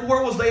their miracle,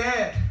 where was they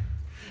at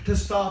to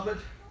stop it?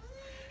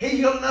 He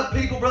healed enough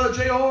people, Brother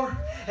J.R.,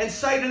 and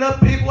saved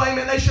enough people,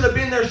 amen. They should have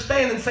been there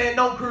standing saying,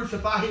 don't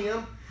crucify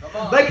him. Come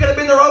on. They could have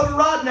been there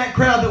overriding that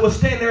crowd that was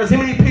standing there, as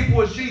many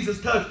people as Jesus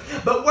touched.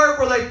 But where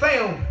were they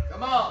found?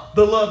 Come on.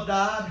 The love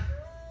died.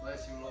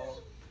 Bless you, Lord.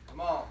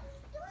 Come on.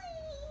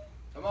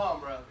 Come on,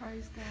 brother.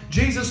 Praise God.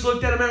 Jesus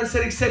looked at him and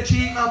said, except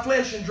you eat my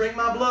flesh and drink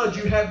my blood,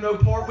 you have no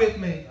part with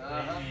me.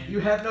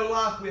 You have no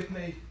life with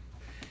me.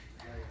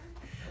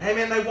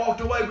 Amen. They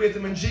walked away with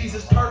him, and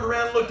Jesus turned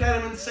around and looked at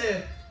him and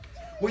said,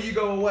 will you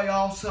go away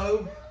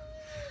also?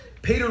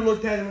 Peter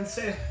looked at him and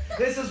said,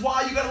 this is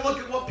why you got to look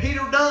at what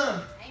Peter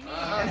done.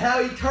 And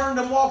how he turned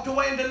and walked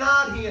away and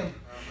denied him.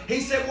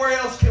 He said, where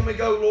else can we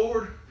go,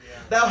 Lord?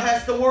 Thou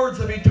hast the words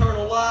of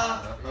eternal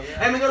life.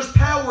 I mean, there's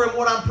power in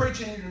what I'm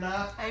preaching to you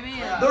tonight.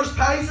 Amen. There's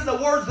power. He said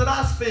the words that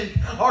I speak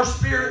are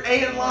spirit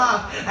and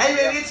life.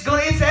 Amen. It's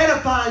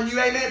edifying you.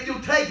 Amen. If you'll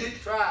take it.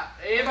 That's right.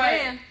 Amen.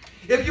 Amen.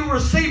 If you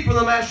receive from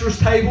the Master's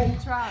table.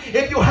 That's right.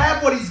 If you'll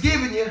have what He's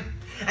given you.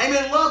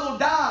 Amen. Love will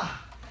die.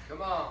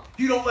 Come on. If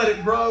you don't let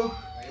it grow.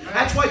 Amen.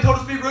 That's why He told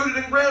us to be rooted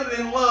and grounded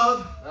in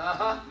love.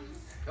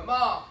 Come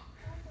on.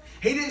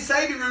 He didn't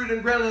say be rooted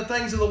and grounded in the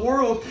things of the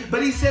world,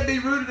 but He said be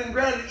rooted and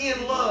grounded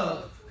in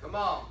love. Come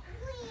on.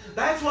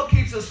 That's what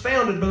keeps us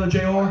founded, Brother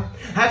J.R.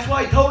 That's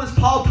why He told us,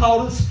 Paul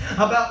taught us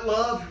about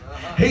love.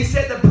 He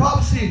said that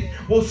prophecy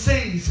will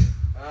cease.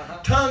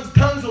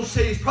 Tongues will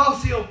cease.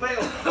 Prophecy will fail.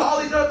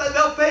 All these other things,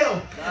 they'll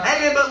fail.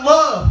 Amen. But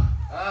love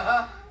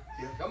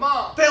Come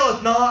on.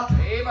 faileth not.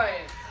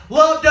 Amen.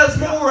 Love does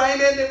more,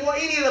 amen, than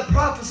what any of the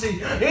prophecy,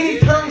 any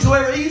tongues,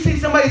 whatever. You see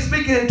somebody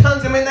speaking in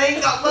tongues, I mean, they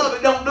ain't got love.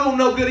 It don't do them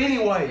no good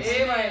anyways.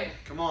 Amen.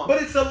 Come on.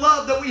 But it's the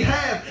love that we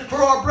have for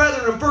our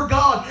brethren and for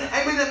God,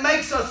 amen, that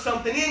makes us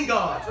something in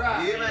God. That's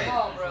right. Amen. Come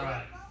on,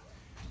 brother.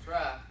 That's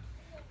right.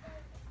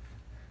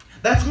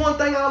 That's one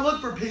thing I look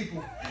for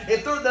people.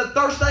 If they're the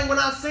first thing when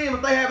I see them,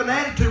 if they have an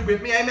attitude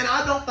with me, amen,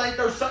 I don't think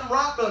there's something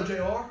right, Brother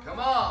J.R. Come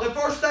on. The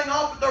first thing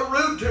off, if they're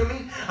rude to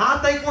me, I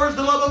think, where's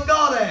the love of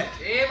God at?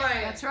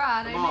 Amen. That's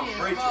right. Come on, Amen.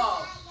 preach Come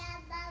on.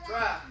 That's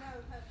right.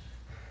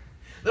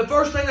 The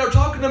first thing they're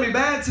talking to me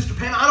bad, Sister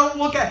Pam, I don't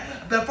look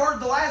at, the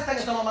last thing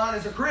that's on my mind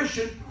is a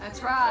Christian.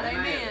 That's right.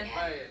 Amen. Amen.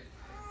 Amen.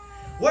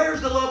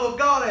 Where's the love of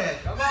God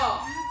at? Come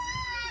on.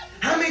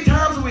 How many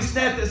times have we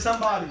snapped at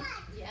somebody?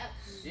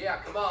 Yeah,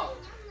 come on.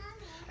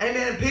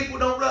 Amen. People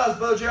don't realize,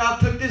 Brother Jerry, I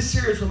took this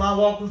serious with my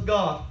walk with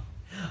God,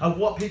 of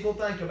what people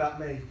think about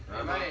me.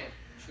 Amen.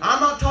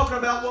 I'm not talking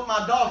about what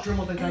my doctrine,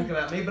 what they think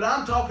about me, but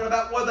I'm talking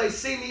about whether they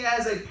see me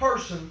as a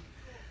person.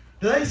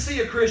 Do they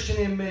see a Christian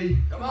in me?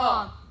 Come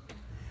on.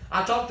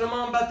 I talk to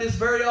Mom about this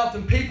very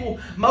often.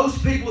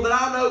 Most people that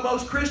I know,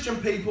 most Christian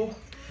people,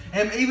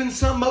 and even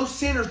most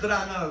sinners that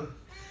I know,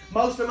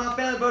 most of my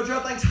family, Brother Jerry,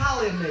 thinks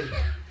highly of me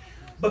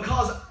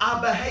because I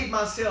behave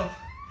myself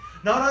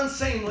not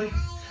unseemly,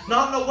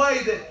 not in a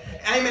way that,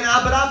 amen,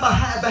 but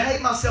I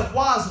behave myself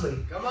wisely,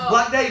 Come on.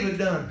 like David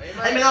done.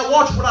 Amen. Amen, I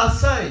watch what I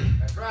say.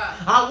 That's right.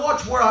 I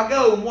watch where I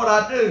go and what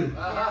I do.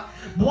 Uh-huh.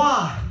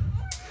 Why?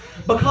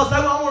 Because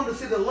I want them to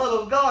see the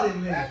love of God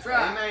in me. That's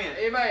right. Amen.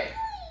 Amen.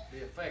 Be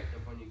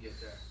effective when you get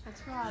there.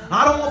 That's right.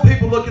 I don't want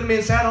people looking at me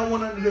and saying I don't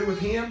want nothing to do with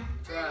Him.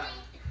 That's right.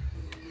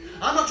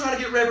 I'm not trying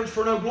to get reverence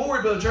for no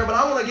glory, Brother Jerry, but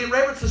I want to get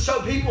reverence to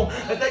show people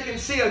that they can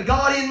see a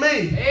God in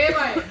me.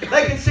 Amen.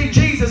 They can see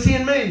Jesus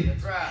in me.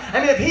 That's right. I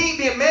mean, if He ain't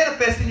being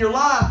manifest in your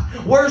life,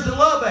 where's the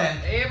love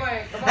at?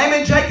 Amen. Come on.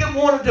 Amen. Jacob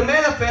wanted to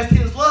manifest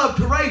his love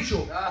to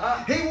Rachel.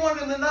 Uh-huh. He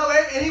wanted them to know,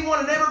 and he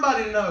wanted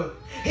everybody to know.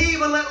 He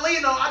even let Leah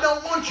know, I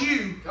don't want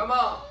you. Come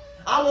on.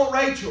 I want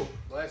Rachel.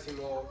 Bless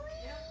him, Lord.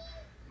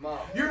 Come on.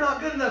 You're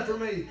not good enough for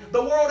me.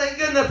 The world ain't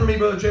good enough for me,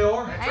 Brother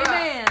JR. That's right.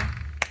 Amen.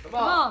 Come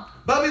Come on. on.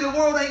 Bubby, the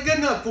world ain't good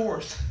enough for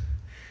us.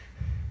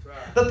 That's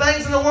right. The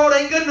things in the world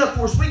ain't good enough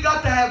for us. We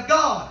got to have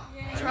God.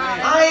 That's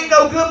right. I ain't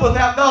no good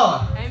without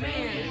God.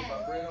 Amen.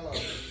 Bring along.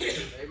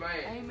 Amen.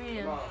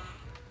 Amen. Come on.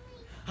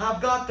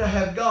 I've got to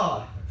have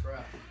God. That's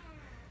right.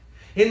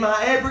 In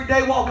my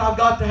everyday walk, I've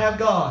got to have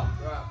God.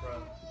 That's right,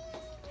 brother.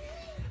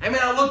 Amen.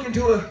 I look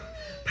into a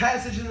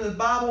passage in the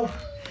Bible.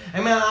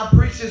 Amen. I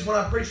preached this when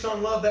I preached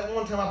on love. That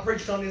one time I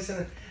preached on this,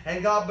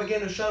 and God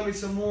began to show me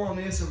some more on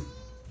this. And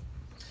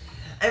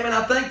amen.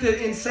 I think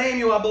that in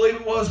Samuel, I believe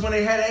it was, when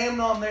they had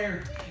Amnon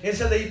there, it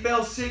said that he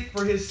fell sick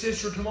for his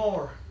sister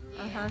Tamar.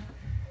 Uh-huh.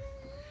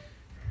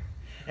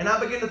 And I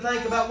began to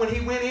think about when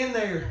he went in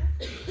there.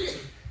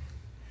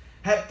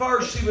 At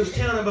first, she was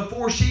telling him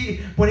before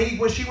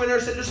when she went there,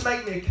 said, "Just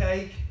make me a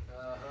cake."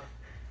 Uh-huh.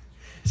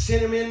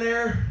 Sent him in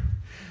there.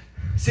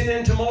 Sent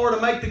in Tamar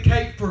to make the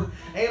cake for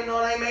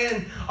Amnon. Amen.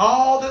 And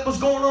all that was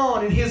going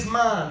on in his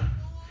mind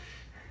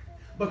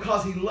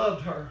because he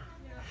loved her.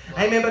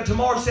 Amen. But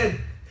Tamar said,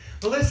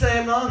 "Well, listen,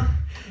 Amnon,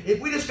 if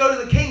we just go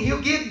to the king,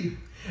 he'll give you.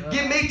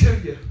 Give me to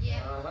you.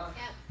 Uh-huh.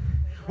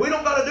 We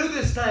don't got to do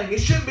this thing. It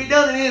shouldn't be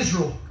done in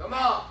Israel." Come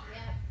on.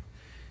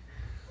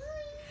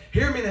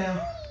 Hear me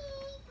now.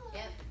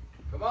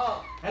 Come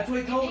on. That's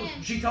what he told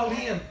her. She told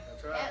him.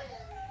 That's right.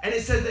 And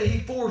it said that he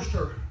forced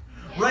her,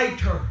 raped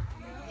her.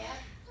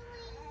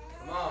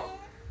 Come on.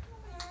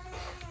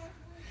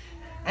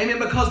 Amen.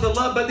 Because the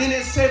love. But then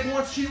it said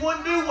once she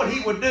wouldn't do what he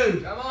would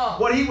do. Come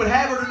on. What he would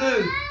have her to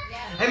do.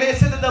 Amen. It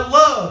said that the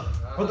love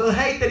or the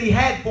hate that he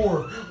had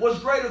for her was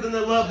greater than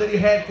the love that he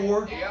had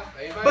for her. Yep.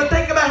 Amen. But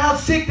think about how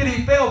sick that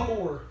he felt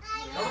for her.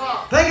 Come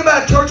on. Think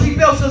about it, church. He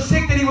felt so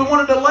sick that he would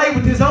want to lay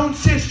with his own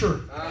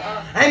sister.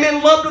 Uh-huh.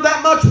 Amen. Loved her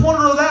that much, wanted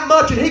her that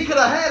much, and he could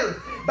have had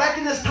her. Back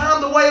in this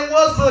time, the way it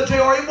was, Brother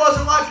JR, it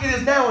wasn't like it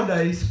is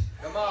nowadays.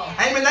 Come on.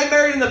 Amen. They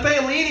married in the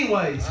family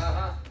anyways.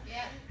 Uh-huh.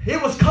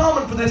 It was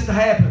common for this to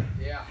happen.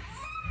 Yeah.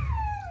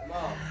 Come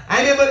on.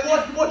 Amen. But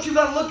what you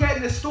got to look at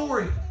in this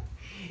story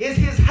is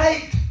his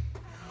hate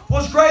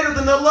was greater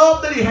than the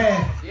love that he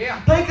had. Yeah.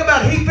 Think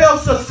about it. He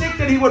felt so sick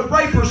that he would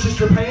rape her,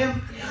 Sister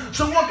Pam.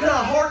 So what kind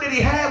of heart did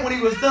he have when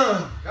he was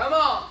done? Come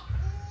on.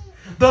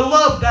 The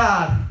love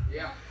died.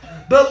 Yeah.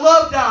 The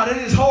love died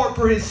in his heart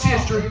for his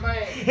sister.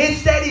 Amen.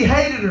 Instead, he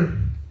hated her.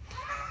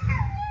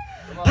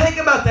 Come on. Think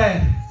about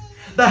that.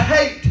 The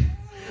hate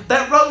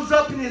that rose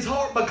up in his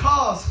heart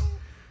because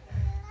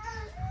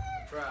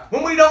That's right.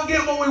 when we don't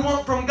get what we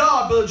want from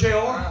God, Brother JR,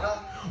 Uh-huh.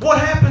 what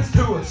happens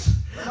to us?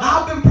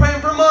 I've been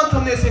praying for a month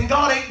on this and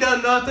God ain't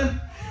done nothing.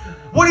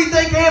 What do you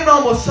think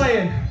Amnon was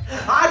saying?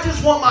 I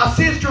just want my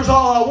sister's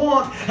all I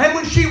want. And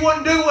when she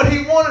wouldn't do what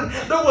he wanted,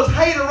 there was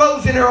hate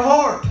arose in her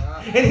heart,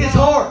 in his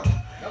heart.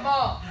 Come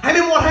on. I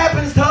mean, what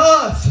happens to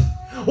us?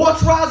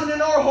 What's rising in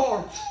our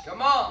hearts?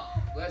 Come on.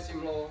 Bless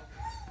him, Lord.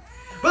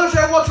 Brother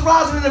Sharon, what's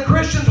rising in the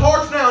Christians'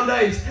 hearts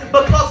nowadays?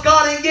 Because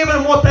God ain't giving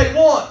them what they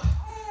want.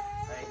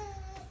 Thank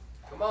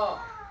you. Come on.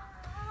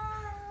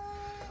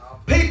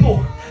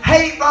 People,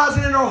 hate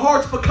rising in their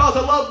hearts because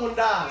a loved one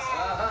dies.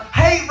 Uh-huh.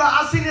 Hate,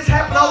 I've seen this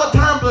happen all the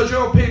time, Brother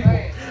Sharon, people.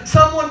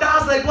 Someone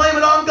dies, they blame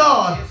it on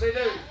God. Yes, they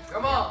do.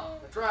 Come on.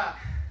 That's right.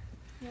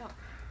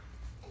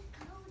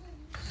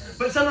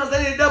 But sometimes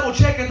they need to double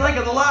check and think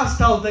of the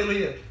lifestyle that they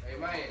lived.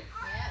 Amen.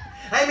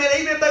 Amen.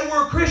 Even if they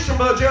were a Christian,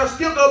 Brother Gerald,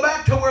 still go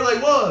back to where they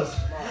was.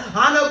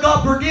 I know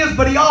God forgives,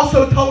 but He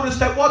also told us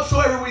that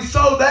whatsoever we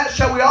sow, that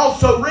shall we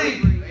also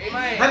reap.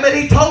 Amen. Amen.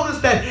 He told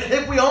us that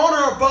if we honor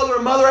our father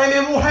and mother,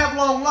 amen, we'll have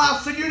long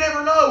life. So you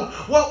never know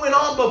what went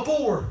on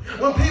before.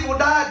 When people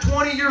died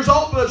 20 years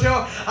old, Brother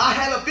Gerald, I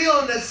have a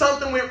feeling that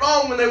something went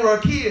wrong when they were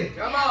a kid.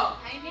 Come on.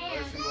 Amen.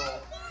 Bless him,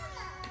 Lord.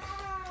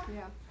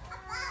 Yeah.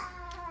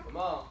 Come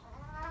on.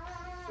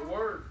 The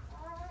word.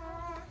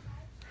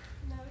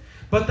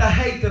 But the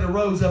hate that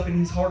arose up in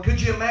his heart, could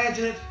you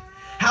imagine it?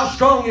 How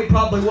strong it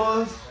probably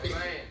was.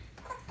 Amen.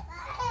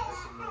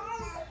 Bless him,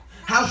 Lord.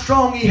 How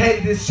strong he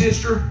hated his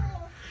sister.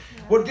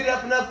 Would get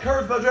up enough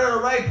courage but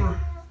to rape her.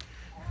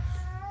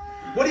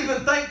 Would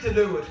even think to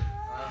do it.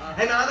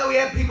 And I know he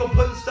had people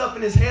putting stuff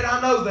in his head. I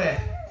know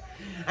that.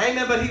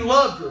 Amen. But he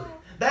loved her.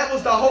 That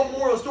was the whole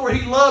moral story.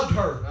 He loved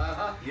her.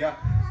 Uh-huh. Yeah.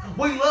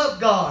 We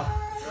love God.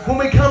 When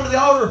we come to the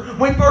altar,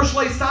 when we first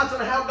lay sights on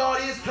how God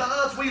is to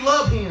us, we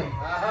love Him.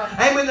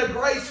 Uh-huh. Amen. The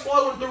grace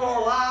flowing through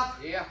our life.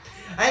 Yeah.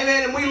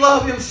 Amen. And we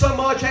love Him so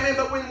much. Amen.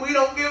 But when we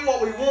don't get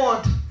what we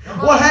want,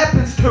 What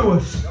happens to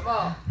us? Come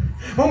on.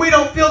 When we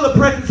don't feel the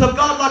presence of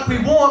God like we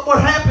want,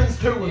 what happens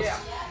to us? Yeah.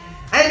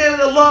 Amen.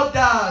 The love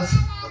dies.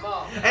 Come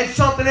on. And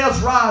something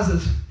else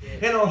rises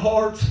in our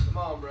hearts. Come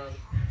on, brother.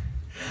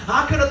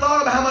 I could have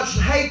thought about how much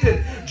hate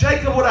that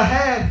Jacob would have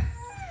had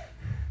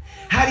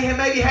he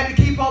maybe had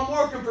to keep on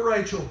working for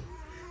Rachel.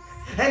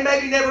 And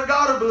maybe never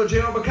got her, Brother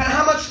Gerald, because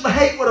how much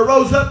hate would have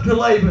rose up to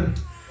Laban.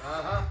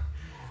 Uh-huh.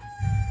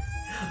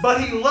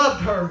 But he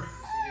loved her.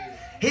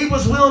 He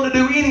was willing to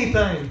do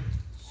anything.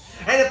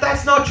 And if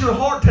that's not your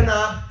heart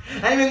tonight,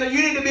 amen, then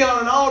you need to be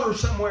on an altar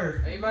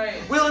somewhere.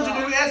 Amen. Willing to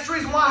do. That's the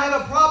reason why I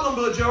have a problem,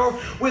 Brother Gerald,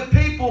 with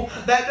people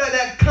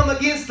that come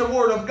against the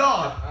Word of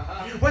God.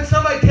 Uh-huh. When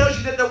somebody tells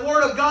you that the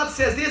Word of God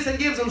says this and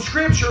gives them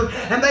Scripture,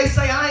 and they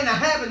say, I ain't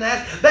having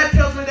that, that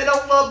tells me they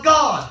don't love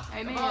God.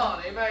 Amen. Come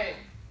on. Amen.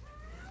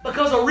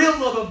 Because the real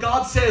love of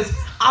God says,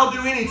 I'll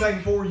do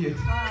anything for you.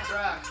 That's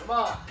right. Come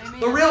on. Amen.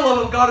 The real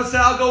love of God is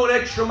that I'll go an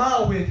extra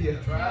mile with you.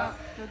 That's right.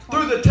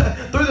 Through the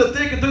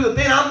thick and through the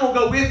thin, I'm going to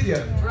go with you.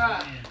 That's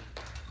right.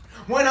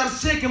 When I'm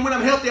sick and when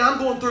I'm healthy, I'm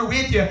going through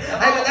with you.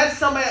 Amen. That's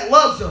somebody that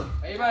loves them.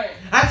 Amen.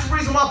 That's the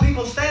reason why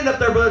people stand up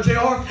there, Brother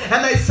JR,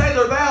 and they say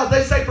their vows.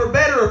 They say for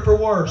better or for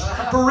worse,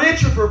 for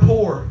rich or for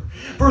poor,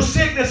 for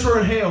sickness or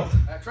in health,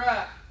 That's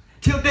right.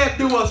 till death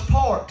do us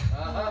part.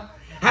 Uh-huh.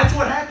 That's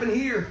what happened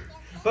here.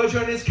 Brother JR,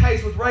 in this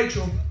case with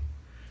Rachel,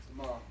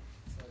 Come on.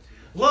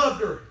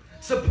 loved her,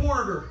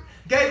 supported her,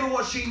 gave her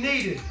what she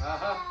needed.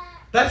 Uh-huh.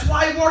 That's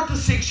why he worked the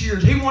 6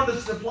 years. He wanted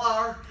to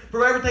supply her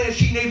for everything that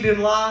she needed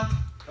in life.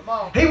 Come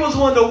on. He was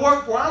willing to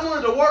work for her. I'm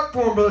willing to work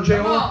for him, Brother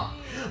Come JR. on.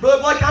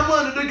 Brother Blake, I'm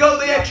willing to go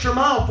the extra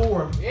mile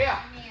for him. Yeah.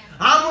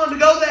 I'm willing to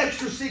go the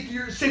extra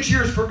 6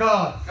 years for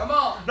God. Come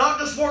on. Not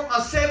just work my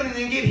 7 and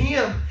then get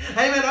him.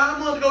 Amen.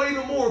 I'm willing to go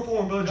even more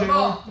for him, Brother Come JR.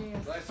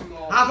 on. Bless him,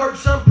 Lord. I've heard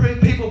some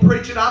people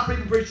preach it. I've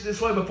even preached it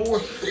this way before.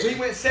 He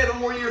went 7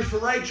 more years for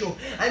Rachel.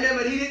 Amen.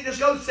 But he didn't just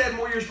go 7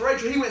 more years for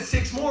Rachel. He went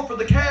 6 more for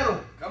the cattle.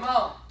 Come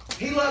on.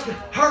 He loved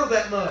her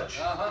that much.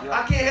 Uh-huh.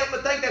 I can't help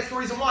but think that's the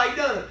reason why he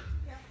done it.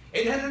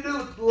 It had to do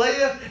with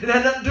Leah. It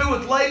had nothing to do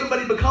with Laban,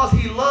 but because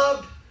he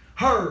loved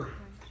her.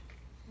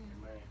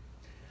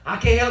 I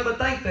can't help but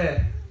think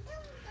that.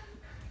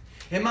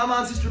 In my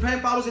mind, Sister Pam,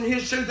 if I was in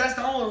his shoes, that's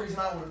the only reason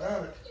I would have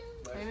done it.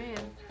 Amen.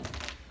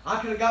 I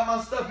could have got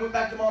my stuff and went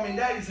back to Mommy and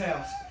Daddy's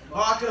house. Or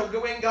I could have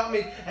went and got me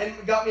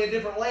a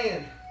different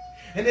land.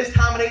 And this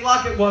time it ain't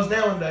like it was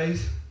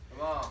nowadays.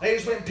 Come on. They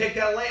just went and picked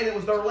out land. It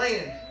was their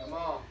land. Come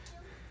on.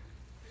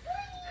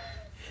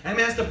 And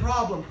that's the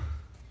problem.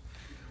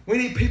 We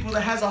need people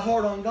that has a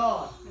heart on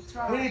God. That's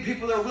right. We need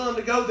people that are willing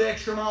to go the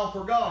extra mile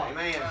for God.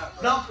 Amen.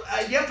 Not,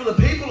 yeah, for the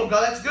people of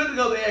God, that's good to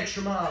go the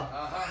extra mile.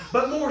 Uh-huh.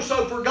 But more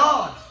so for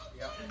God.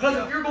 Yep.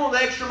 Because if you're going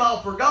the extra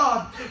mile for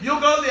God,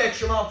 you'll go the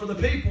extra mile for the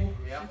people.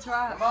 Yep. That's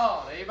right. Come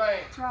on. Amen.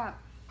 That's right.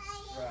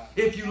 Right.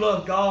 If you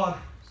love God.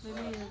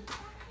 Amen.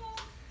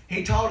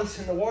 He taught us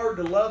in the Word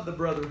to love the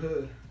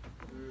brotherhood.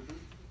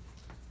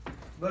 Mm-hmm.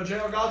 But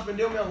Gerald, God's been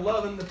doing me on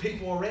loving the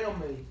people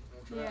around me.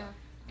 That's right. Yeah.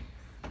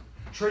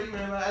 Treating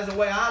them as the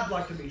way I'd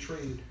like to be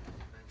treated.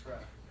 That's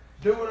right.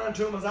 Doing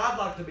unto them as I'd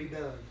like to be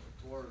done.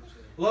 The word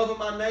says. Loving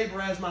my neighbor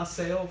as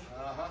myself.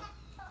 Uh-huh.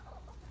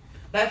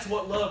 That's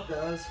what love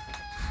does.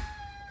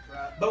 That's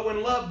right. But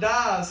when love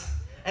dies,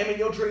 I mean,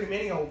 you'll treat them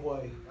any old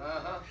way.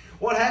 Uh-huh.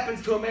 What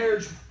happens to a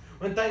marriage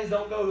when things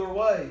don't go their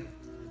way?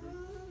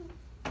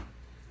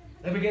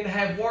 They begin to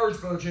have words,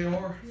 Brother JR.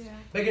 Yeah.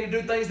 They begin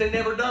to do things they've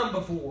never done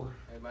before.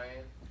 Amen.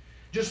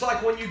 Just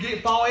like when you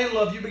fall in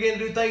love, you begin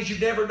to do things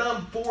you've never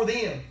done before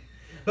then.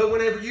 But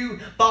whenever you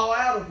fall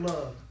out of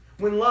love,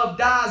 when love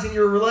dies in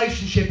your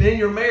relationship and in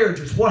your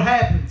marriages, what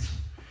happens?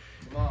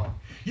 Come on.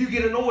 You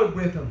get annoyed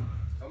with them.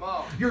 Come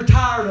on. You're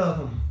tired of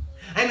them.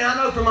 I mean, I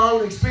know from my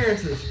own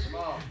experiences.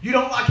 Come on. You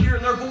don't like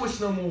hearing their voice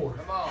no more.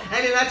 Come on.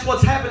 I mean, that's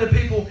what's happened to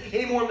people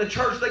anymore in the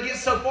church. They get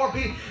so far.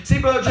 See,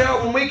 Brother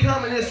Gerald, when we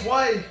come in this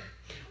way,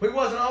 we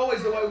wasn't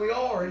always the way we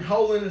are in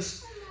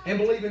holiness and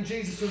believing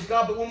Jesus was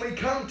God. But when we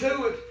come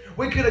to it,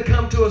 we could have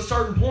come to a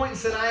certain point and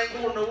said, I ain't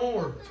going no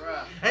more. That's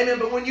right. Amen.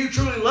 But when you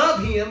truly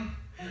love Him,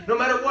 no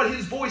matter what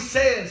His voice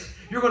says,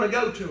 you're going to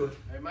go to it.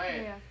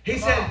 Amen. Yeah. He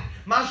Come said, on.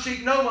 my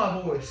sheep know my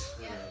voice.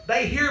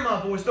 They hear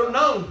my voice. They're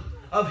known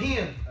of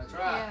Him. That's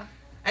right.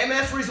 Yeah. Amen.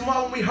 That's the reason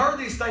why when we heard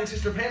these things,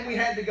 Sister Pam, we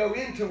had to go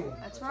into them.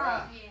 That's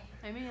right.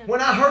 Amen.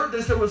 When I heard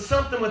this, there was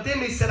something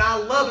within me that said, I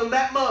love Him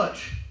that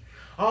much.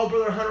 Oh,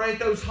 Brother Hunter, ain't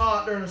those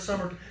hot during the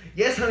summer?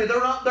 Yes, honey, they're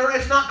not.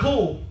 It's not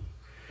cool.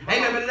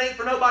 Amen, but it ain't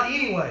for nobody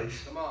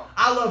anyways. Come on.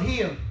 I love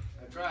Him.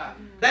 That's right.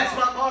 That's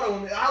my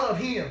motto. I love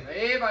Him.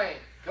 Amen.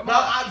 Come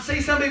Now, on. I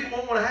see some people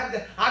won't want to have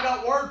that. I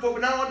got word for it,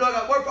 but not only do I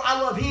got word for it, I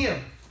love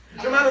Him.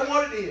 No matter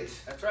what it is.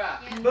 That's right.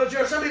 But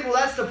there are some people,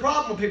 that's the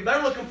problem with people.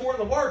 They're looking for it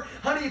in the Word.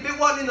 Honey, if it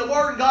wasn't in the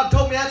Word and God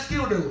told me, I'd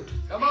still do it.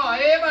 Come on.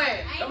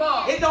 Amen. Come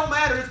on. It don't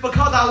matter. It's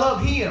because I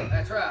love Him.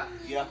 That's right.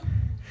 Yeah.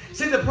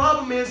 See, the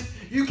problem is,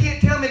 you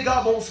can't tell me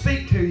God won't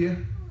speak to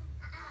you.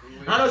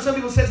 I know some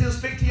people say He'll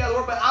speak to you out of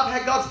the Word, but I've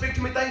had God speak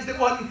to me things that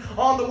wasn't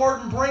on the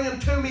Word and bring them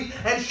to me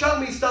and show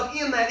me stuff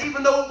in that,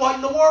 even though it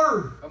wasn't the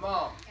Word. Come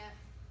on.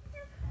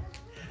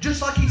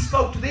 just like He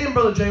spoke to them,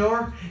 Brother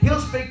JR, He'll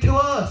speak to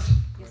us.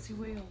 Yes, He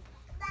will.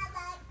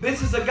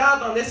 This is a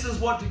guideline. This is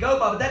what to go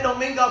by. But that don't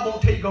mean God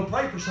won't tell you to go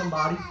pray for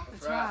somebody.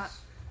 That's right.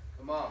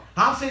 Come on.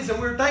 I've seen some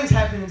weird things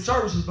happen in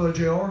services, Brother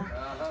JR.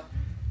 Uh-huh.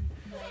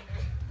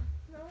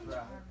 Right.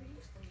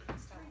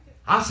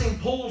 I've seen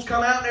pools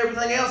come out and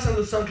everything else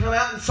under the sun come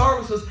out in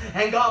services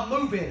and God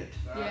move in it.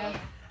 Yeah.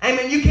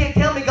 Amen. You can't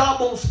tell me God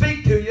won't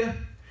speak to you.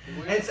 He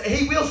will. And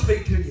He will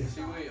speak to you. Yes,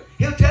 He will.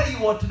 He'll tell you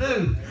what to do.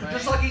 Amen.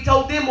 Just like He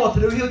told them what to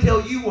do, He'll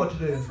tell you what to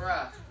do. That's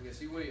right. Yes,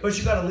 He will. But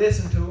you got to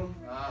listen to Him.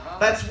 Uh-huh.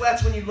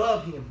 That's when you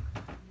love Him.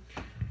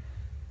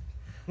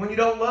 When you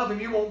don't love Him,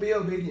 you won't be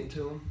obedient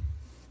to Him.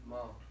 Come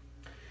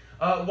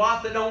on.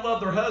 Wife that don't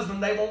love their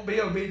husband, they won't be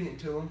obedient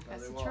to Him.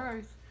 That's they the won't.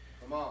 truth.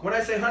 Come on. When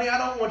they say, honey, I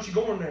don't want you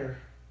going there.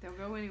 They'll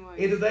go anyway.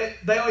 Either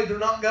they'll either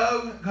not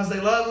go because they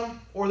love Him,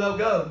 or they'll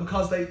go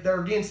because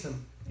they're against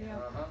Him. Yeah.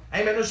 Uh-huh.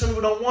 Amen. There's some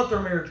people who don't want their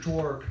marriage to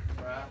work.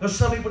 Right. There's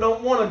some people who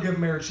don't want a good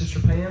marriage, Sister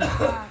Pam.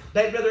 Right.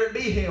 They'd rather it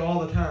be hell all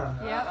the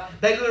time. Yep.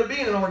 They'd rather be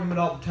in an argument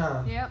all the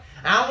time. Yep.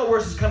 I don't know where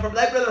this is coming from.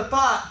 They'd rather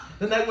fight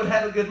than they would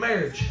have a good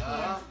marriage.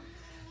 Uh-huh.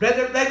 They'd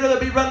rather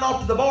be running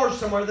off to the bars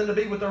somewhere than to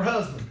be with their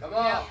husband. Come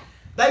on.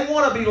 They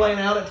want to be laying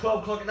out at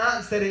 12 o'clock at night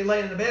instead of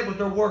laying in the bed with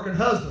their working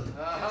husband.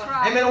 That's Uh-huh.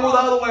 right. Amen. Or the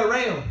other way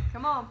around.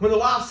 Come on. When the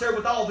wife's there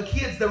with all the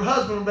kids, their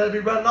husband would better be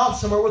running off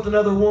somewhere with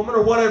another woman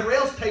or whatever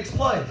else takes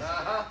place.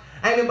 Uh-huh.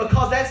 Amen.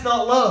 Because that's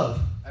not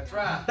love. That's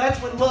right.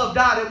 That's when love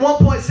died. At one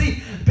point,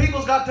 see,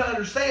 people's got to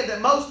understand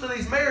that most of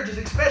these marriages,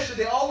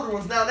 especially the older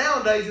ones,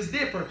 nowadays is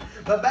different.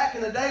 But back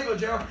in the day,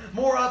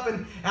 more up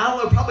in, I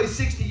don't know, probably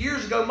 60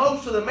 years ago,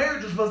 most of the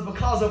marriages was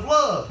because of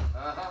love.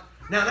 Uh-huh.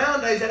 Now,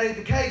 nowadays, that ain't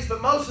the case,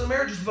 but most of the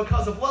marriages was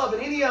because of love,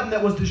 and any of them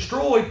that was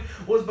destroyed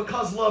was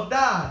because love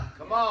died.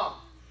 Come on.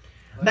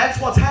 That's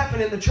what's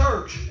happened in the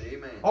church.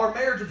 Amen. Our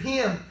marriage with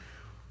Him,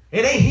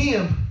 it ain't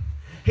Him.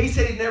 He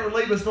said He'd never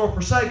leave us nor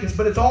forsake us,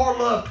 but it's our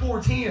love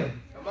towards Him.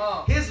 Come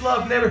on. His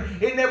love never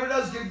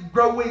does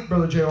grow weak,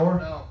 Brother JR.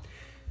 No.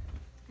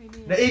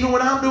 Amen. Now, even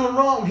when I'm doing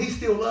wrong, He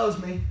still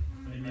loves me.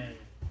 Amen.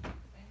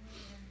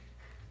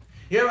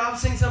 I've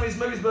seen some of these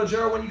movies, Brother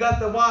JR, when you got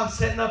the wife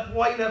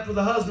waiting up for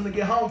the husband to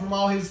get home from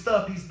all his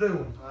stuff he's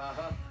doing.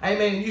 Uh-huh.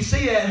 Amen. You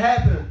see that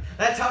happen.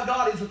 That's how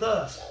God is with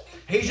us.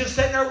 He's just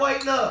sitting there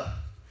waiting up.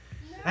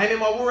 Amen.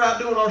 While we're out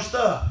doing our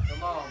stuff.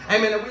 Come on.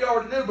 Amen. And we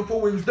already knew before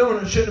we was doing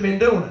it, shouldn't have been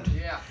doing it.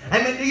 Yeah.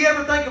 Amen. Do you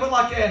ever think of it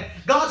like that?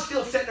 God's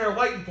still sitting there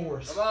waiting for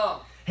us. Come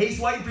on. He's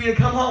waiting for you to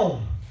come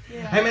home.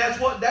 Yeah. Amen.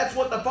 That's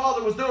what the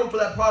father was doing for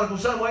that prodigal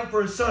son, waiting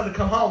for his son to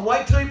come home.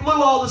 Wait till he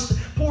blew all this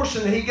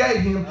portion that he gave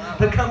him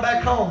to come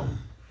back home.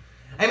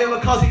 Amen.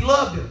 Because he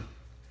loved him.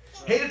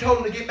 He'd have told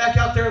him to get back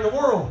out there in the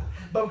world.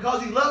 But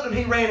because he loved him,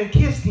 he ran and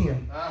kissed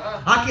him.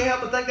 Uh-huh. I can't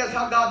help but think that's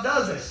how God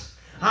does this.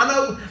 I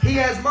know He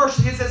has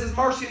mercy. He says His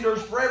mercy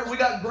endures forever. We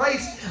got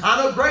grace.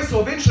 I know grace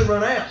will eventually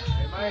run out.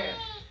 Amen.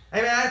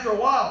 Amen. After a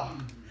while.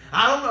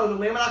 I don't know the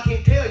limit. I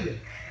can't tell you.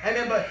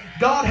 Amen. But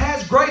God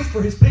has grace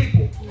for His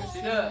people. Yes,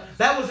 He does.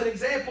 That was an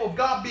example of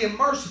God being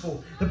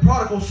merciful. The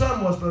prodigal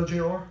son was, Brother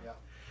J.R. Yeah.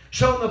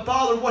 Showing the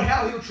Father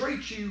how He'll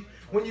treat you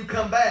when you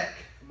come back.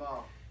 Come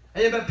on.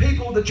 And but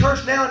people, the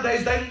church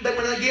nowadays, they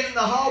when they get in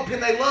the hog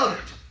pen, they love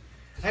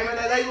it. Amen.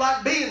 They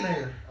like being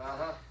there.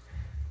 Uh-huh.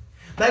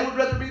 They would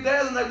rather be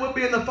there than they would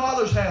be in the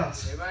Father's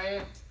house.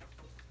 Amen.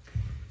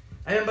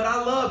 But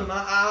I love Him.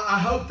 I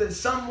hope that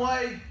some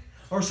way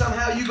or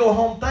somehow you go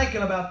home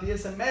thinking about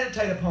this and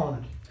meditate upon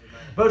it.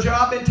 But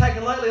I've been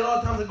taking lately a lot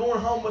of times of going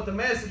home with the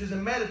messages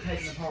and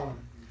meditating upon them.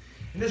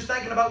 And just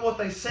thinking about what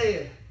they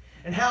said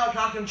and how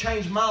I can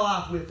change my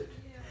life with it.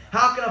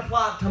 How I can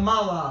apply it to my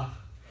life.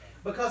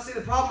 Because see,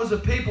 the problem is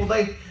with people,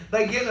 they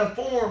get in a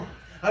form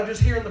of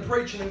just hearing the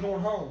preaching and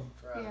going home.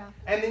 Right. Yeah.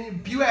 And then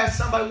if you ask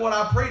somebody what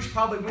I preached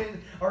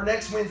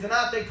next Wednesday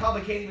night, they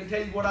probably can't even tell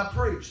you what I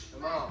preached.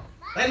 Come on.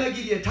 They may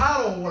give you a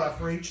title of what I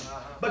preached,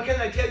 but can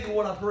they tell you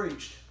what I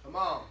preached? Come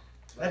on.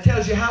 That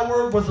tells you how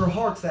word was their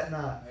hearts that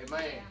night.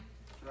 Amen.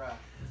 Right.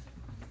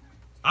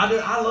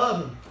 I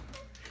love Him.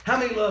 How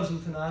many loves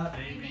Him tonight?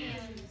 Amen.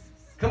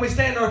 Can we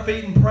stand to our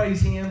feet and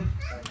praise Him?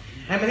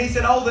 He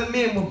said, "Oh, that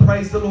men will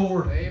praise the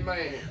Lord."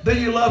 Amen. Do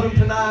you love Him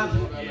tonight?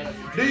 Lord, I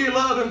love you. Do you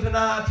love Him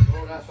tonight?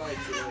 Lord, I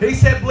thank you, Lord. He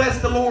said, "Bless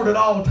the Lord at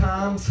all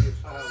times."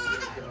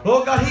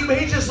 Lord God,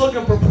 He's just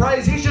looking for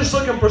praise. He's just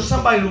looking for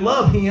somebody to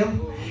love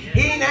Him.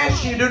 He ain't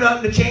asked you to do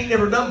nothing that you ain't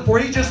never done before.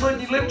 He's just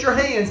letting you lift your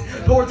hands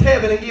towards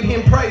heaven and give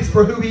Him praise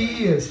for who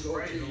He is.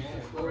 Lord Jesus,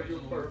 Lord, you're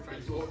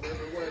perfect, Lord,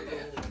 every way,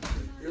 Lord.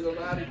 You're the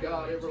mighty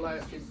God,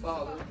 everlasting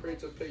Father,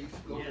 Prince of Peace,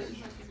 Lord.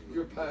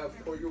 You're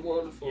powerful, you're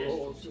wonderful,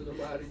 Lord. You're the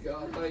mighty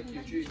God. Thank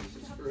you,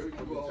 Jesus, for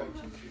who you are.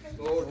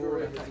 Lord,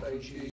 you're everything, Jesus.